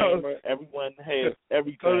phone camera, everyone has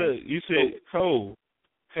everything. You said,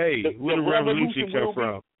 hey, where the revolution come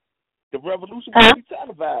from? The revolution will be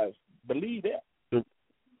televised. Believe that.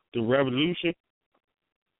 The revolution?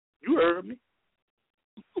 You heard me.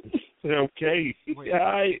 Okay. All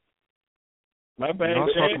right. My bad.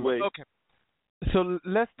 Okay. So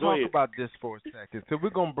let's talk about this for a second. So we're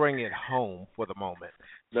going to bring it home for the moment.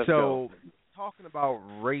 Let's go. Talking about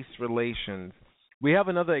race relations, we have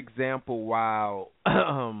another example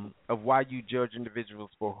of why you judge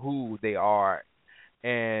individuals for who they are.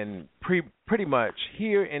 And pretty much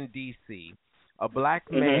here in D.C., a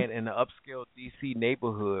black man in an upscale D.C.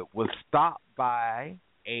 neighborhood was stopped by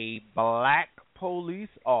a black police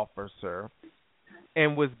officer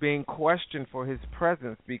and was being questioned for his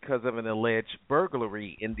presence because of an alleged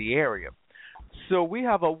burglary in the area. So we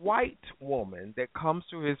have a white woman that comes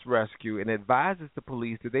to his rescue and advises the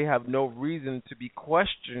police that they have no reason to be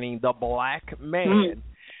questioning the black man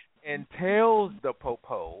and tells the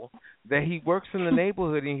popo that he works in the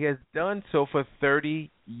neighborhood and he has done so for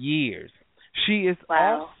 30 years. She is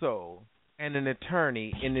also an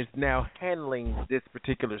attorney and is now handling this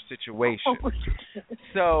particular situation.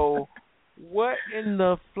 So what in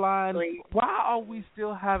the flying... Why are we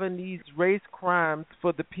still having these race crimes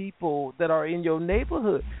for the people that are in your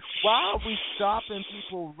neighborhood? why are we stopping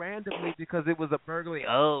people randomly because it was a burglary?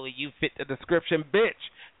 Oh, you fit the description, bitch.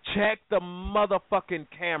 Check the motherfucking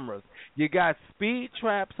cameras. You got speed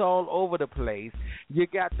traps all over the place. You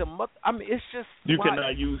got the it's just you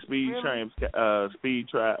cannot use speed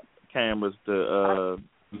trap cameras to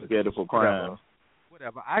get it for crime.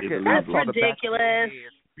 Whatever. That's ridiculous.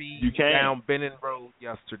 You can't. Down Benning Road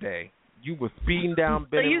yesterday. You were speeding down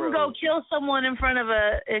Benning Road. So you can go kill someone in front of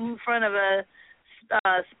a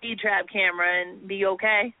speed trap camera and be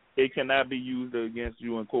okay? It cannot be used against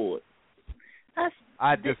you in court.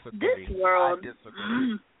 I disagree. This world.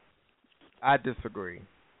 I disagree.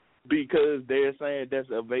 Because they're saying that's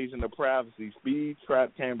evasion of privacy. Speed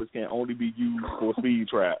trap cameras can only be used for speed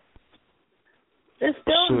trap. It's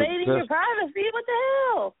still invading your privacy. What the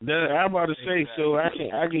hell? I'm about to say, so I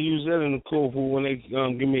can use that in the court for when they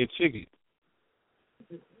give me a ticket.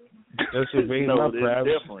 That's invading my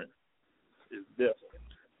privacy. It's different.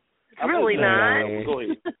 It's really not. Go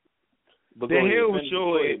ahead. But the hell with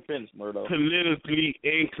your finish, politically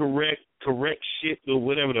incorrect, correct shit or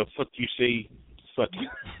whatever the fuck you say. Fuck you.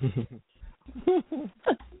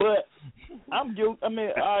 But I'm guilty. I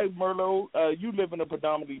mean, Merlo, you live in a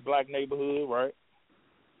predominantly black neighborhood, right?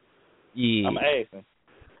 Yeah. I'm asking.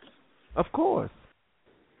 Of course.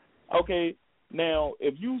 Okay, now,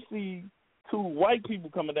 if you see two white people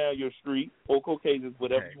coming down your street, or Caucasians,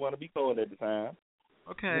 whatever you want to be called at the time,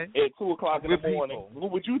 at 2 o'clock in the morning,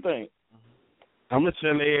 what would you think? I'm going to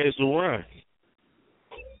tell their ass to run.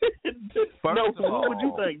 What would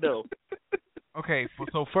you think, though? Okay,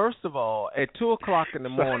 so first of all, at 2 o'clock in the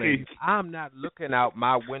morning, I'm not looking out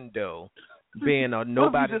my window being a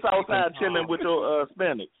nobody. You just outside chilling with your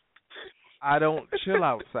Hispanics. I don't chill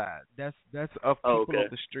outside. That's of people okay.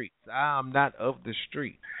 of the streets. I'm not of the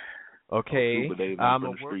street. Okay, I'm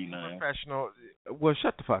a working professional. Well,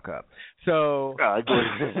 shut the fuck up. So,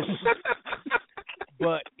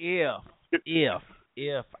 but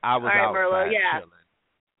if I was outside chilling,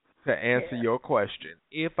 to answer your question,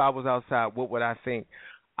 if I was outside, what would I think?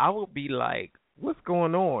 I would be like, what's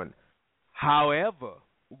going on? However,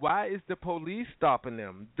 why is the police stopping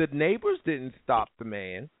them? The neighbors didn't stop the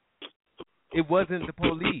man. It wasn't the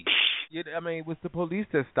police. It was the police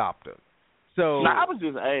that stopped him. So I was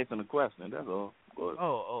just asking a question. That's all.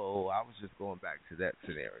 I was just going back to that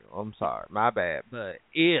scenario. I'm sorry, my bad. But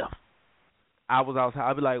if I was outside,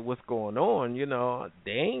 I'd be like, "What's going on?"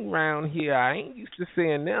 They ain't around here. I ain't used to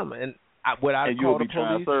seeing them. And would I call the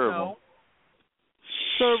police?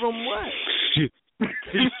 Serve them what?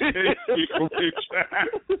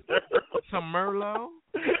 Some Merlot?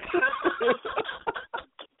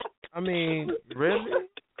 I mean, really?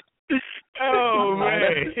 Oh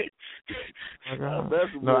man!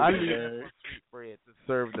 No, I need bread to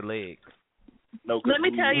serve the legs. No, let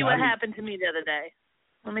me tell you what happened to me the other day.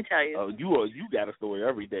 Let me tell you. Oh, you got a story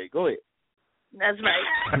every day. Go ahead. That's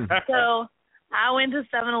right. So I went to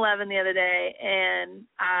 7-Eleven the other day, and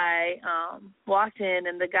I walked in,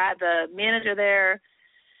 and the manager there,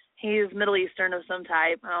 he's Middle Eastern of some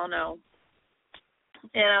type. I don't know.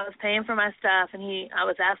 And I was paying for my stuff, and I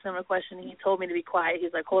was asking him a question, and he told me to be quiet.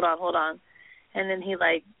 He's like, hold on. And then he,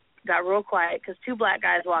 got real quiet because 2 black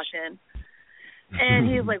guys walked in. And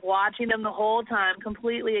he's, watching them the whole time,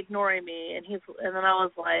 completely ignoring me. And then I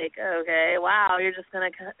was like, okay, wow, you're just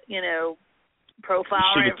going to,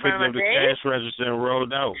 profile right in front of my face? You should have picked up the cash register and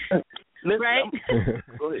rolled out. Listen, right?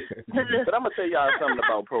 Go ahead. But I'm going to tell y'all something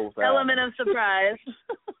about profiling. Element of surprise.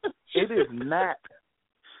 It is not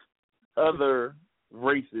other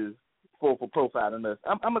races for profiling us.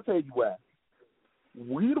 I'm going to tell you why.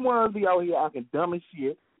 We the ones be out here acting dumb as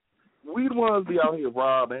shit. We the ones be out here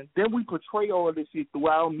robbing. Then we portray all this shit through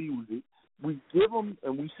our music. We give them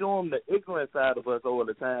and we show them the ignorant side of us all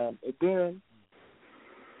the time. And then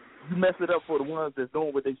you mess it up for the ones that's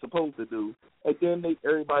doing what they supposed to do. And then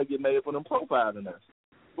everybody get mad for them profiling us.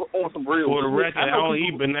 We're on some real For the record, I don't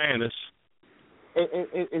eat bananas. I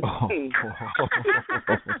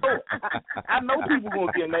know people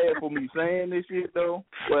gonna get mad for me saying this shit though,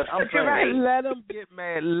 but I'm saying right. Let them get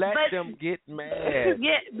mad. Let them get mad.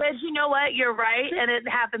 Yeah, but you know what? You're right, and it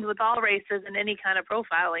happens with all races and any kind of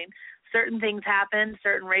profiling. Certain things happen.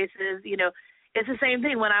 Certain races, it's the same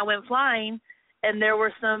thing. When I went flying, and there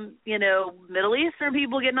were some, Middle Eastern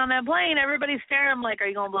people getting on that plane, everybody's staring. I'm like, "Are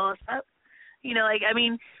you gonna blow us up?"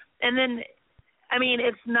 And then.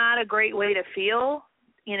 It's not a great way to feel,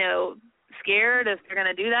 scared if they're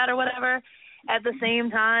going to do that or whatever. At the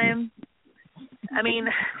same time,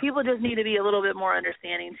 people just need to be a little bit more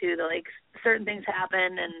understanding, too. That, certain things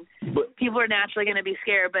happen, and people are naturally going to be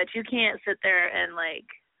scared, but you can't sit there and,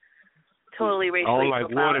 totally racially I don't like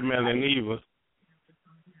watermelon either.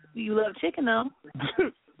 You love chicken though.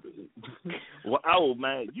 Well, oh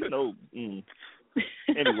man, you know.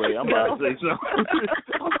 Anyway, I'm about to say something.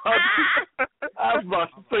 I was about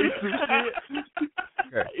to say some shit.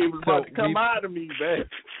 Okay. It was about to come out of me, man.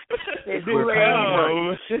 We're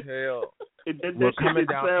coming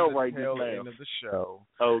down to the right tail now. end of the show.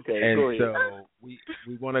 Okay, and go ahead. So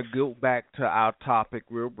we want to go back to our topic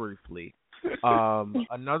real briefly.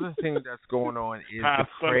 Another thing that's going on is I the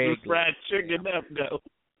fucking Craigslist. fried chicken up though.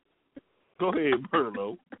 Go ahead,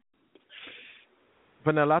 Merlo.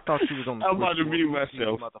 Vanilla, I thought she was on the I'm about to switchboard. mute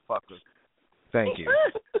myself. Motherfucker. Thank you.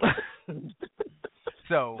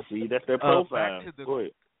 So see, that's their profile. Back to the, go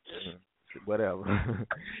ahead. Whatever.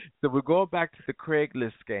 So we're going back to the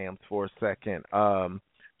Craigslist scams for a second.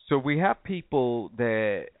 So we have people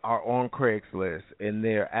that are on Craigslist and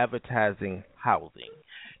they're advertising housing.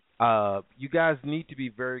 You guys need to be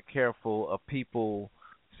very careful of people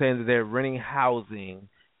saying that they're renting housing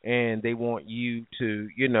and they want you to,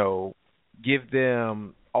 give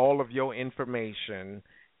them all of your information,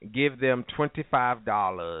 give them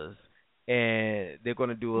 $25, and they're going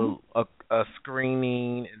to do a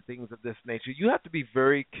screening and things of this nature. You have to be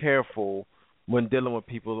very careful when dealing with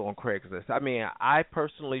people on Craigslist. I mean, I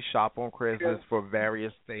personally shop on Craigslist for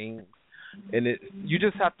various things, and you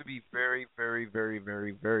just have to be very, very, very,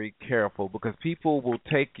 very, very careful because people will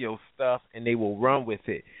take your stuff and they will run with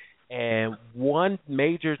it. And one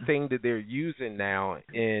major thing that they're using now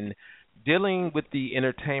in dealing with the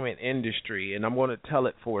entertainment industry, and I'm going to tell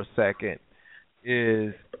it for a second,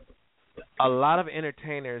 is a lot of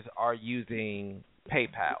entertainers are using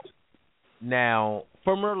PayPal. Now,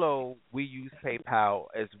 for Merlot, we use PayPal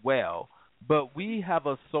as well, but we have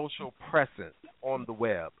a social presence on the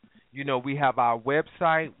web. We have our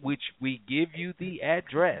website, which we give you the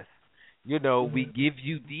address. We give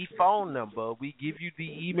you the phone number. We give you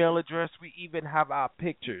the email address. We even have our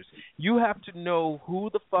pictures. You have to know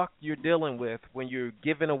who the fuck you're dealing with when you're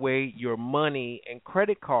giving away your money and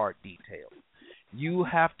credit card details. You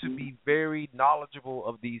have to be very knowledgeable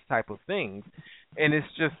of these type of things. And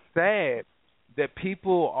it's just sad that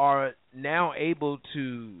people are now able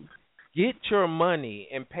to get your money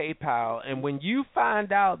in PayPal, and when you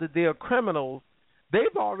find out that they're criminals,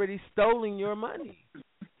 they've already stolen your money.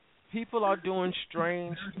 People are doing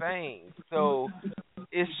strange things. So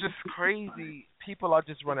it's just crazy. People are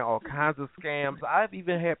just running all kinds of scams. I've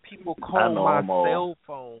even had people call my cell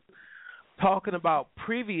phone talking about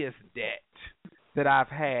previous debt that I've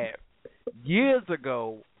had years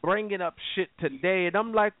ago, bringing up shit today. And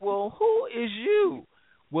I'm like, well, who is you?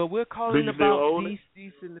 Well, we're calling about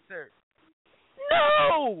these and the third.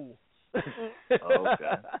 No! Okay.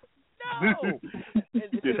 No! And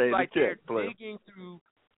it's just like they're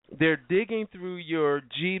digging through your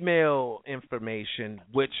Gmail information,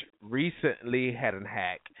 which recently had a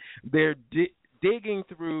hack. They're digging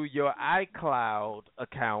through your iCloud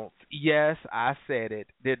accounts. Yes, I said it.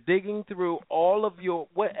 They're digging through all of your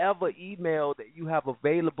whatever email that you have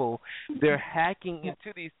available. They're hacking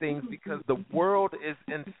into these things because the world is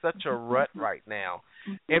in such a rut right now.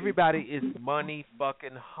 Everybody is money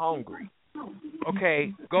fucking hungry.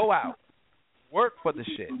 Okay, go out. Work for the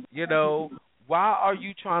shit. Why are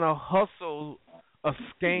you trying to hustle a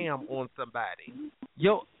scam on somebody?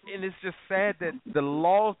 And it's just sad that the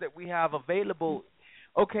laws that we have available,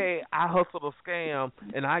 okay, I hustled a scam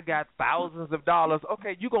and I got thousands of dollars.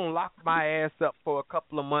 Okay, you're going to lock my ass up for a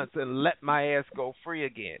couple of months and let my ass go free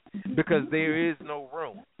again because there is no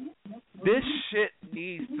room. This shit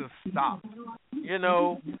needs to stop.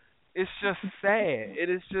 It's just sad.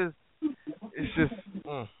 It's just.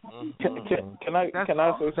 Can I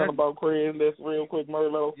say something about Craigslist real quick,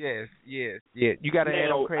 Merlo? Yes. You got to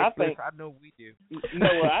add on Craigslist. I know we do.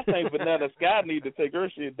 I think Vanilla Sky need to take her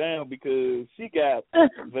shit down because she got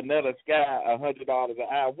Vanilla Sky $100 an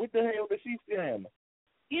hour. What the hell did she scam?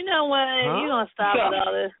 You know what? Huh? You're gonna stop with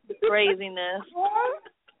all this craziness.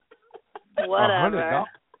 Whatever.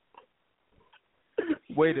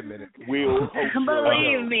 Wait a minute.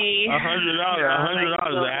 Believe me. $100 an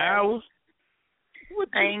hour?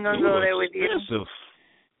 I ain't gonna go there with you.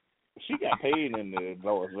 She got paid in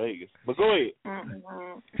Las Vegas. But go ahead.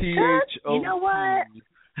 Mm-hmm. You know what?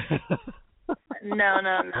 No.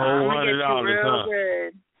 I'm gonna get you real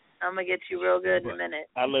good. I'm gonna get you real good in a minute.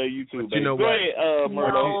 I love you too, baby. You know go what? ahead,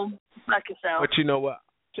 Murdo. Fuck yourself. But you know what?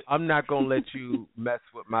 I'm not gonna let you mess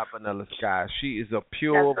with my Vanilla Sky. She is a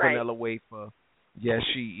pure vanilla wafer. Yes,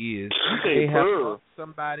 she is. She may have fucked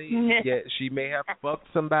somebody. Yeah, she may have fucked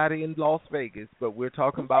somebody in Las Vegas, but we're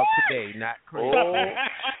talking about today, not crazy.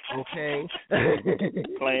 Okay.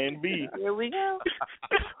 Plan B. Here we go.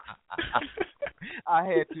 I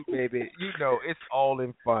had to, baby. You know, it's all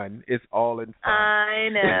in fun. It's all in fun. I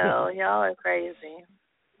know. Y'all are crazy.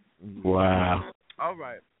 Wow. All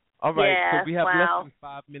right. All right. Yeah, So we have wow. less than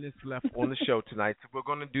 5 minutes left on the show tonight. So we're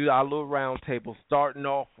going to do our little round table, starting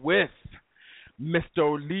off with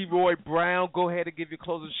Mr. Leroy Brown. Go ahead and give your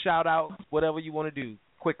closing shout out, whatever you want to do.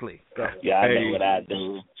 Quickly. Go. Yeah, I know what I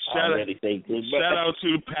do. Shout Shout out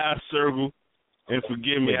to the past circle. And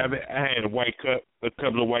forgive me, I had a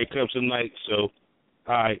couple of white cups tonight, so, all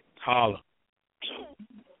right, holla.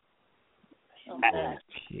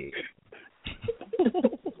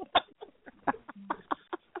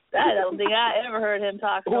 I don't think I ever heard him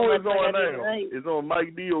talk so much like I did tonight. It's on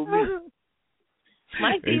Mike D or me?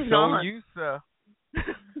 Mike D's it's on. on you, sir.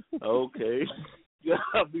 Okay.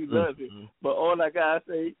 I'll be loving. But all I gotta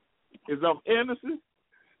say is I'm innocent.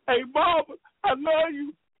 Hey, Barbara, I love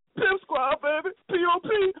you. Pimp Squad, baby.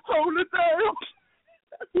 P.O.P. Hold it down.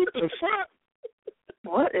 What the fuck?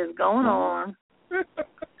 What is going on?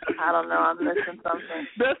 I don't know. I'm missing something.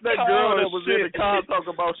 That's that girl that was in the car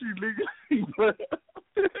talking about she legally.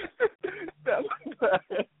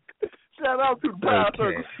 Shout out to the Power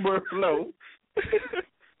Circle Smurf Flow.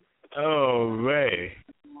 Oh, man.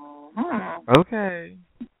 Okay.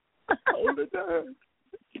 Hold it down.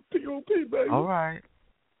 P.O.P., baby. All right.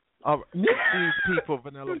 These people,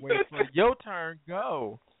 Vanilla Wafer. Your turn.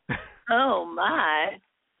 Go. Oh, my.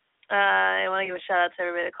 I want to give a shout-out to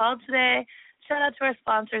everybody that called today. Shout-out to our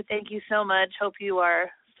sponsor. Thank you so much. Hope you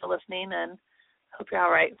are still listening and hope you're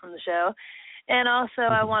all right from the show. And also,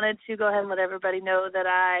 I wanted to go ahead and let everybody know that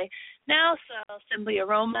I now sell Simply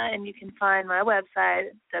Aroma, and you can find my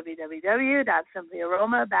website,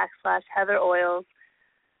 www.simplyaroma.com/Heather Oils.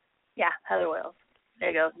 Yeah, Heather Oils.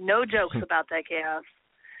 There you go. No jokes about that chaos.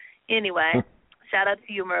 Anyway, shout out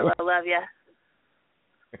to you, Merlo. Love ya.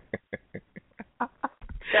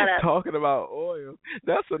 Shut up. Talking about oil.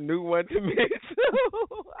 That's a new one to me,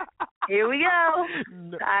 too. Here we go.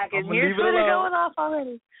 I can hear Twitter going off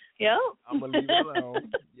already. Yo. I'm going to leave it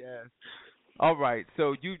alone. Yes. All right,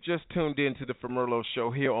 so you just tuned in to the Fumerlo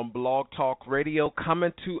Show here on Blog Talk Radio,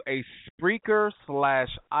 coming to a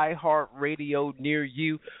Spreaker/iHeartRadio near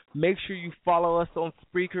you. Make sure you follow us on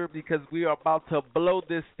Spreaker because we are about to blow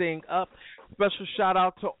this thing up. Special shout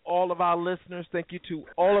out to all of our listeners. Thank you to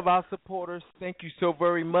all of our supporters. Thank you so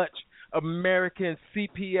very much.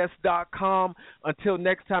 AmericanCPS.com. Until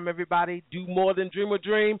next time, everybody, do more than dream a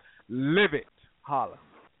dream. Live it. Holla.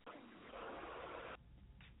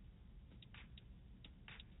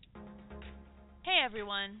 Hey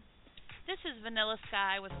everyone, this is Vanilla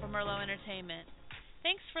Sky with Fumerlo Entertainment.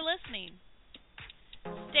 Thanks for listening.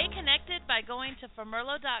 Stay connected by going to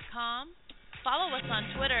Fumerlo.com, follow us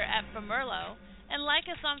on Twitter at Fumerlo, and like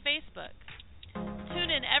us on Facebook.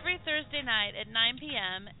 Tune in every Thursday night at 9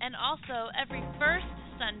 p.m. and also every first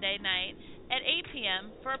Sunday night at 8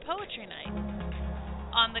 p.m. for a poetry night.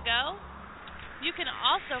 On the go? You can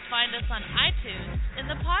also find us on iTunes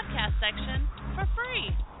in the podcast section for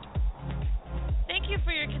free. Thank you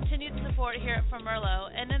for your continued support here at Fumerlo,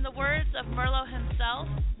 and in the words of Merlo himself,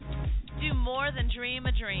 do more than dream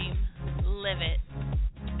a dream, live it.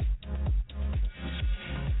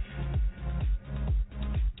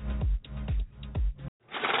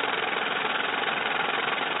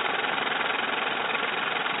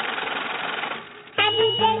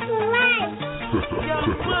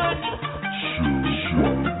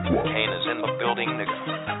 Kane is in the building, nigga.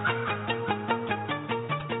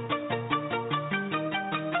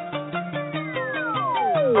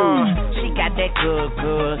 She got that good.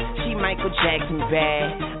 She Michael Jackson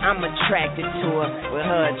bad. I'm attracted to her with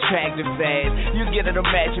her attractive bags. You get her the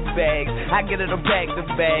matching bags, I get her the back to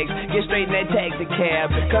bags. Get straight in that taxi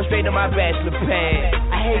cab, come straight to my bachelor pad.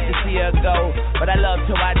 I hate to see her go, but I love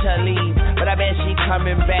to watch her leave. But I bet she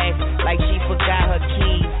coming back like she forgot her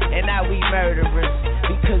keys. And now we murderers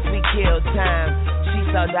because we kill time. She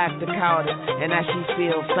saw Dr. Carter, and now she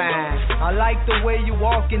feel fine. I like the way you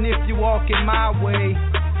walking if you walking my way.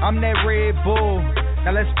 I'm that Red Bull,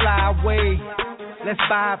 now let's fly away. Let's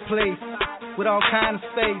buy a place with all kind of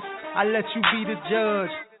space. I let you be the judge,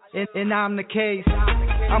 and I'm the case.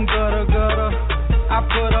 I'm gutter, I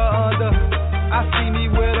put her under. I see me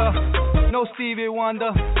with her, no Stevie Wonder.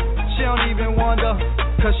 She don't even wonder,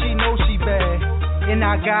 cause she know she bad. And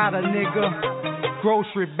I got a nigga,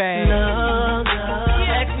 grocery bag. Love,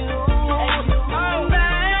 yes you are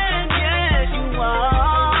bad, yes you are.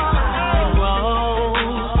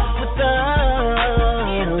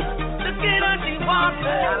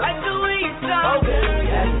 I like the way you talk. Girl,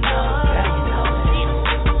 you know it.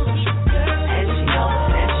 And she know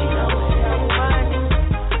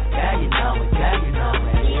it. Girl, you know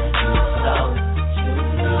it. So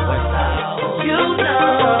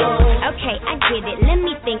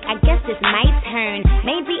my turn.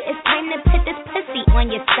 Maybe it's time to put this pussy on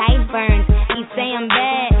your sideburns. He say I'm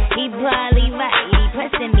bad, he probably right. He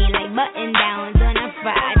pushing me like button downs on a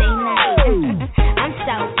Friday night. I'm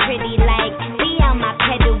so pretty, like be on my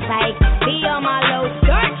pedal bike, be on my low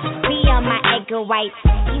skirt, be on my egg white.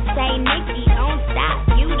 He say, Nikki, don't stop,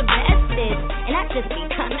 you the bestest, and I just be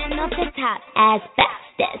coming off the top as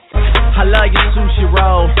bestest. I love your sushi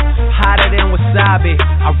roll, hotter than wasabi.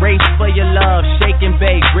 I race for your love, shake and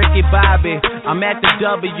bake, Ricky Bobby. I'm at the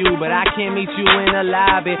W, but I can't meet you in the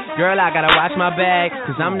lobby. Girl, I gotta watch my bag,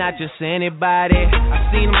 cause I'm not just anybody. I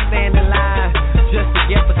seen him stand in line just to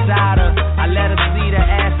get beside her. I let her see the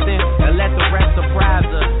Aston and let the rest surprise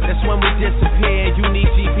her. That's when we disappeared, you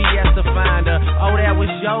need GPS to find her. Oh, that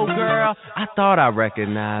was your girl? I thought I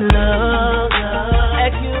recognized her. Love,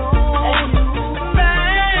 at you,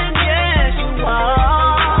 man, yes you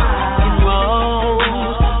are. You roll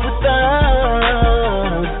with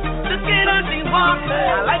us. Look at how she walks,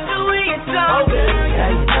 I like the way you talk.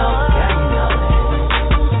 Yeah, you know it, yeah, you know it.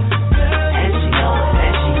 And she know it,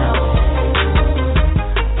 and she know it.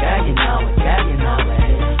 Yeah, you know it, yeah, you know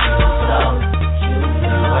it. So,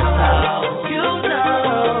 you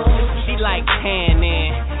know. She like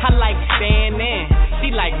tanning, I like standing. She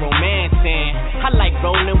like romancing, I like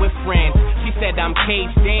rolling with friends. She said I'm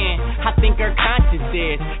caged in, I think her conscience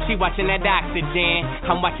is. She watching that oxygen,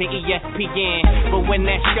 I'm watching ESPN. But when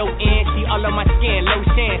that show ends, she all on my skin.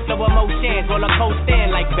 Lotion, slow emotions, roller coaster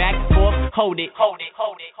like back, forth, hold it, hold it,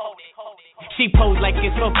 hold it, hold it, hold it. She posed like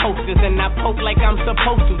it's for posters, and I poke like I'm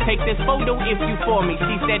supposed to. Take this photo if you for me.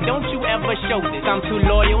 She said, don't you ever show this. I'm too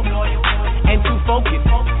loyal and too focused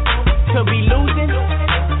to be losing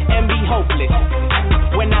and be hopeless.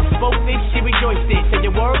 When I spoke this, she rejoiced it. Said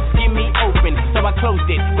your words give me open, so I closed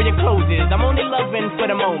it. When you close it, I'm only loving for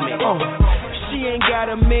the moment. She ain't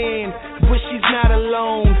got a man, but she's not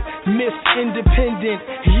alone. Miss Independent,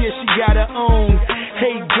 yeah, she got her own.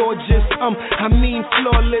 Hey, gorgeous, I mean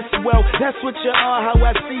flawless. Well, that's what you are. How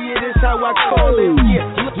I see it is how I call it.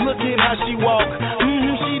 Yeah, look at how she walk.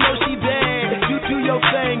 She know she bad. You do your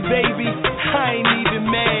thing, baby. I ain't even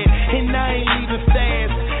mad, and I ain't even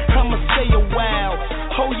fast. I'ma stay a while.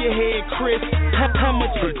 Hold your head, Chris. I'ma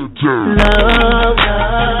take a turn. Love,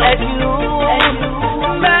 at you,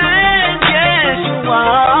 man, yes you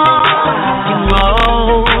are. You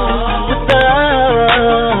roll with us.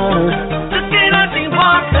 Look at how she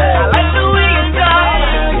walks, I like the way you talk.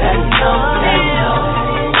 Yeah, you know it, yeah, you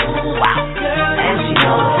know it. Wow, and she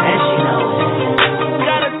know it, and she know it.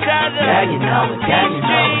 Yeah, you know it, yeah, you know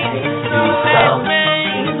it.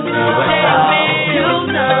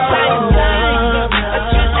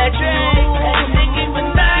 You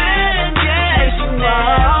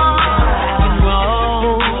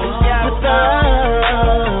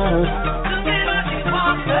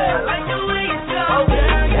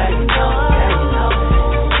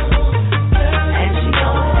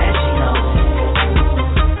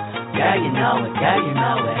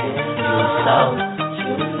so,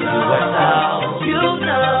 you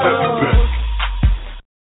know.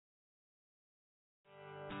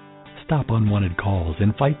 Stop unwanted calls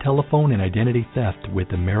and fight telephone and identity theft with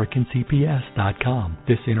AmericanCPS.com.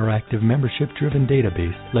 This interactive membership-driven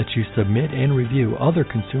database lets you submit and review other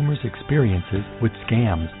consumers' experiences with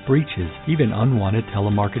scams, breaches, even unwanted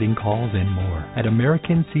telemarketing calls, and more. At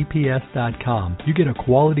AmericanCPS.com, you get a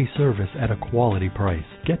quality service at a quality price.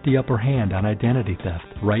 Get the upper hand on identity theft.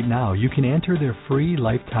 Right now, you can enter their free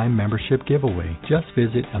lifetime membership giveaway. Just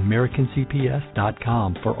visit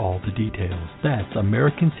AmericanCPS.com for all the details. That's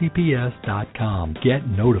AmericanCPS.com. Get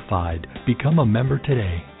notified. Become a member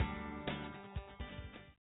today.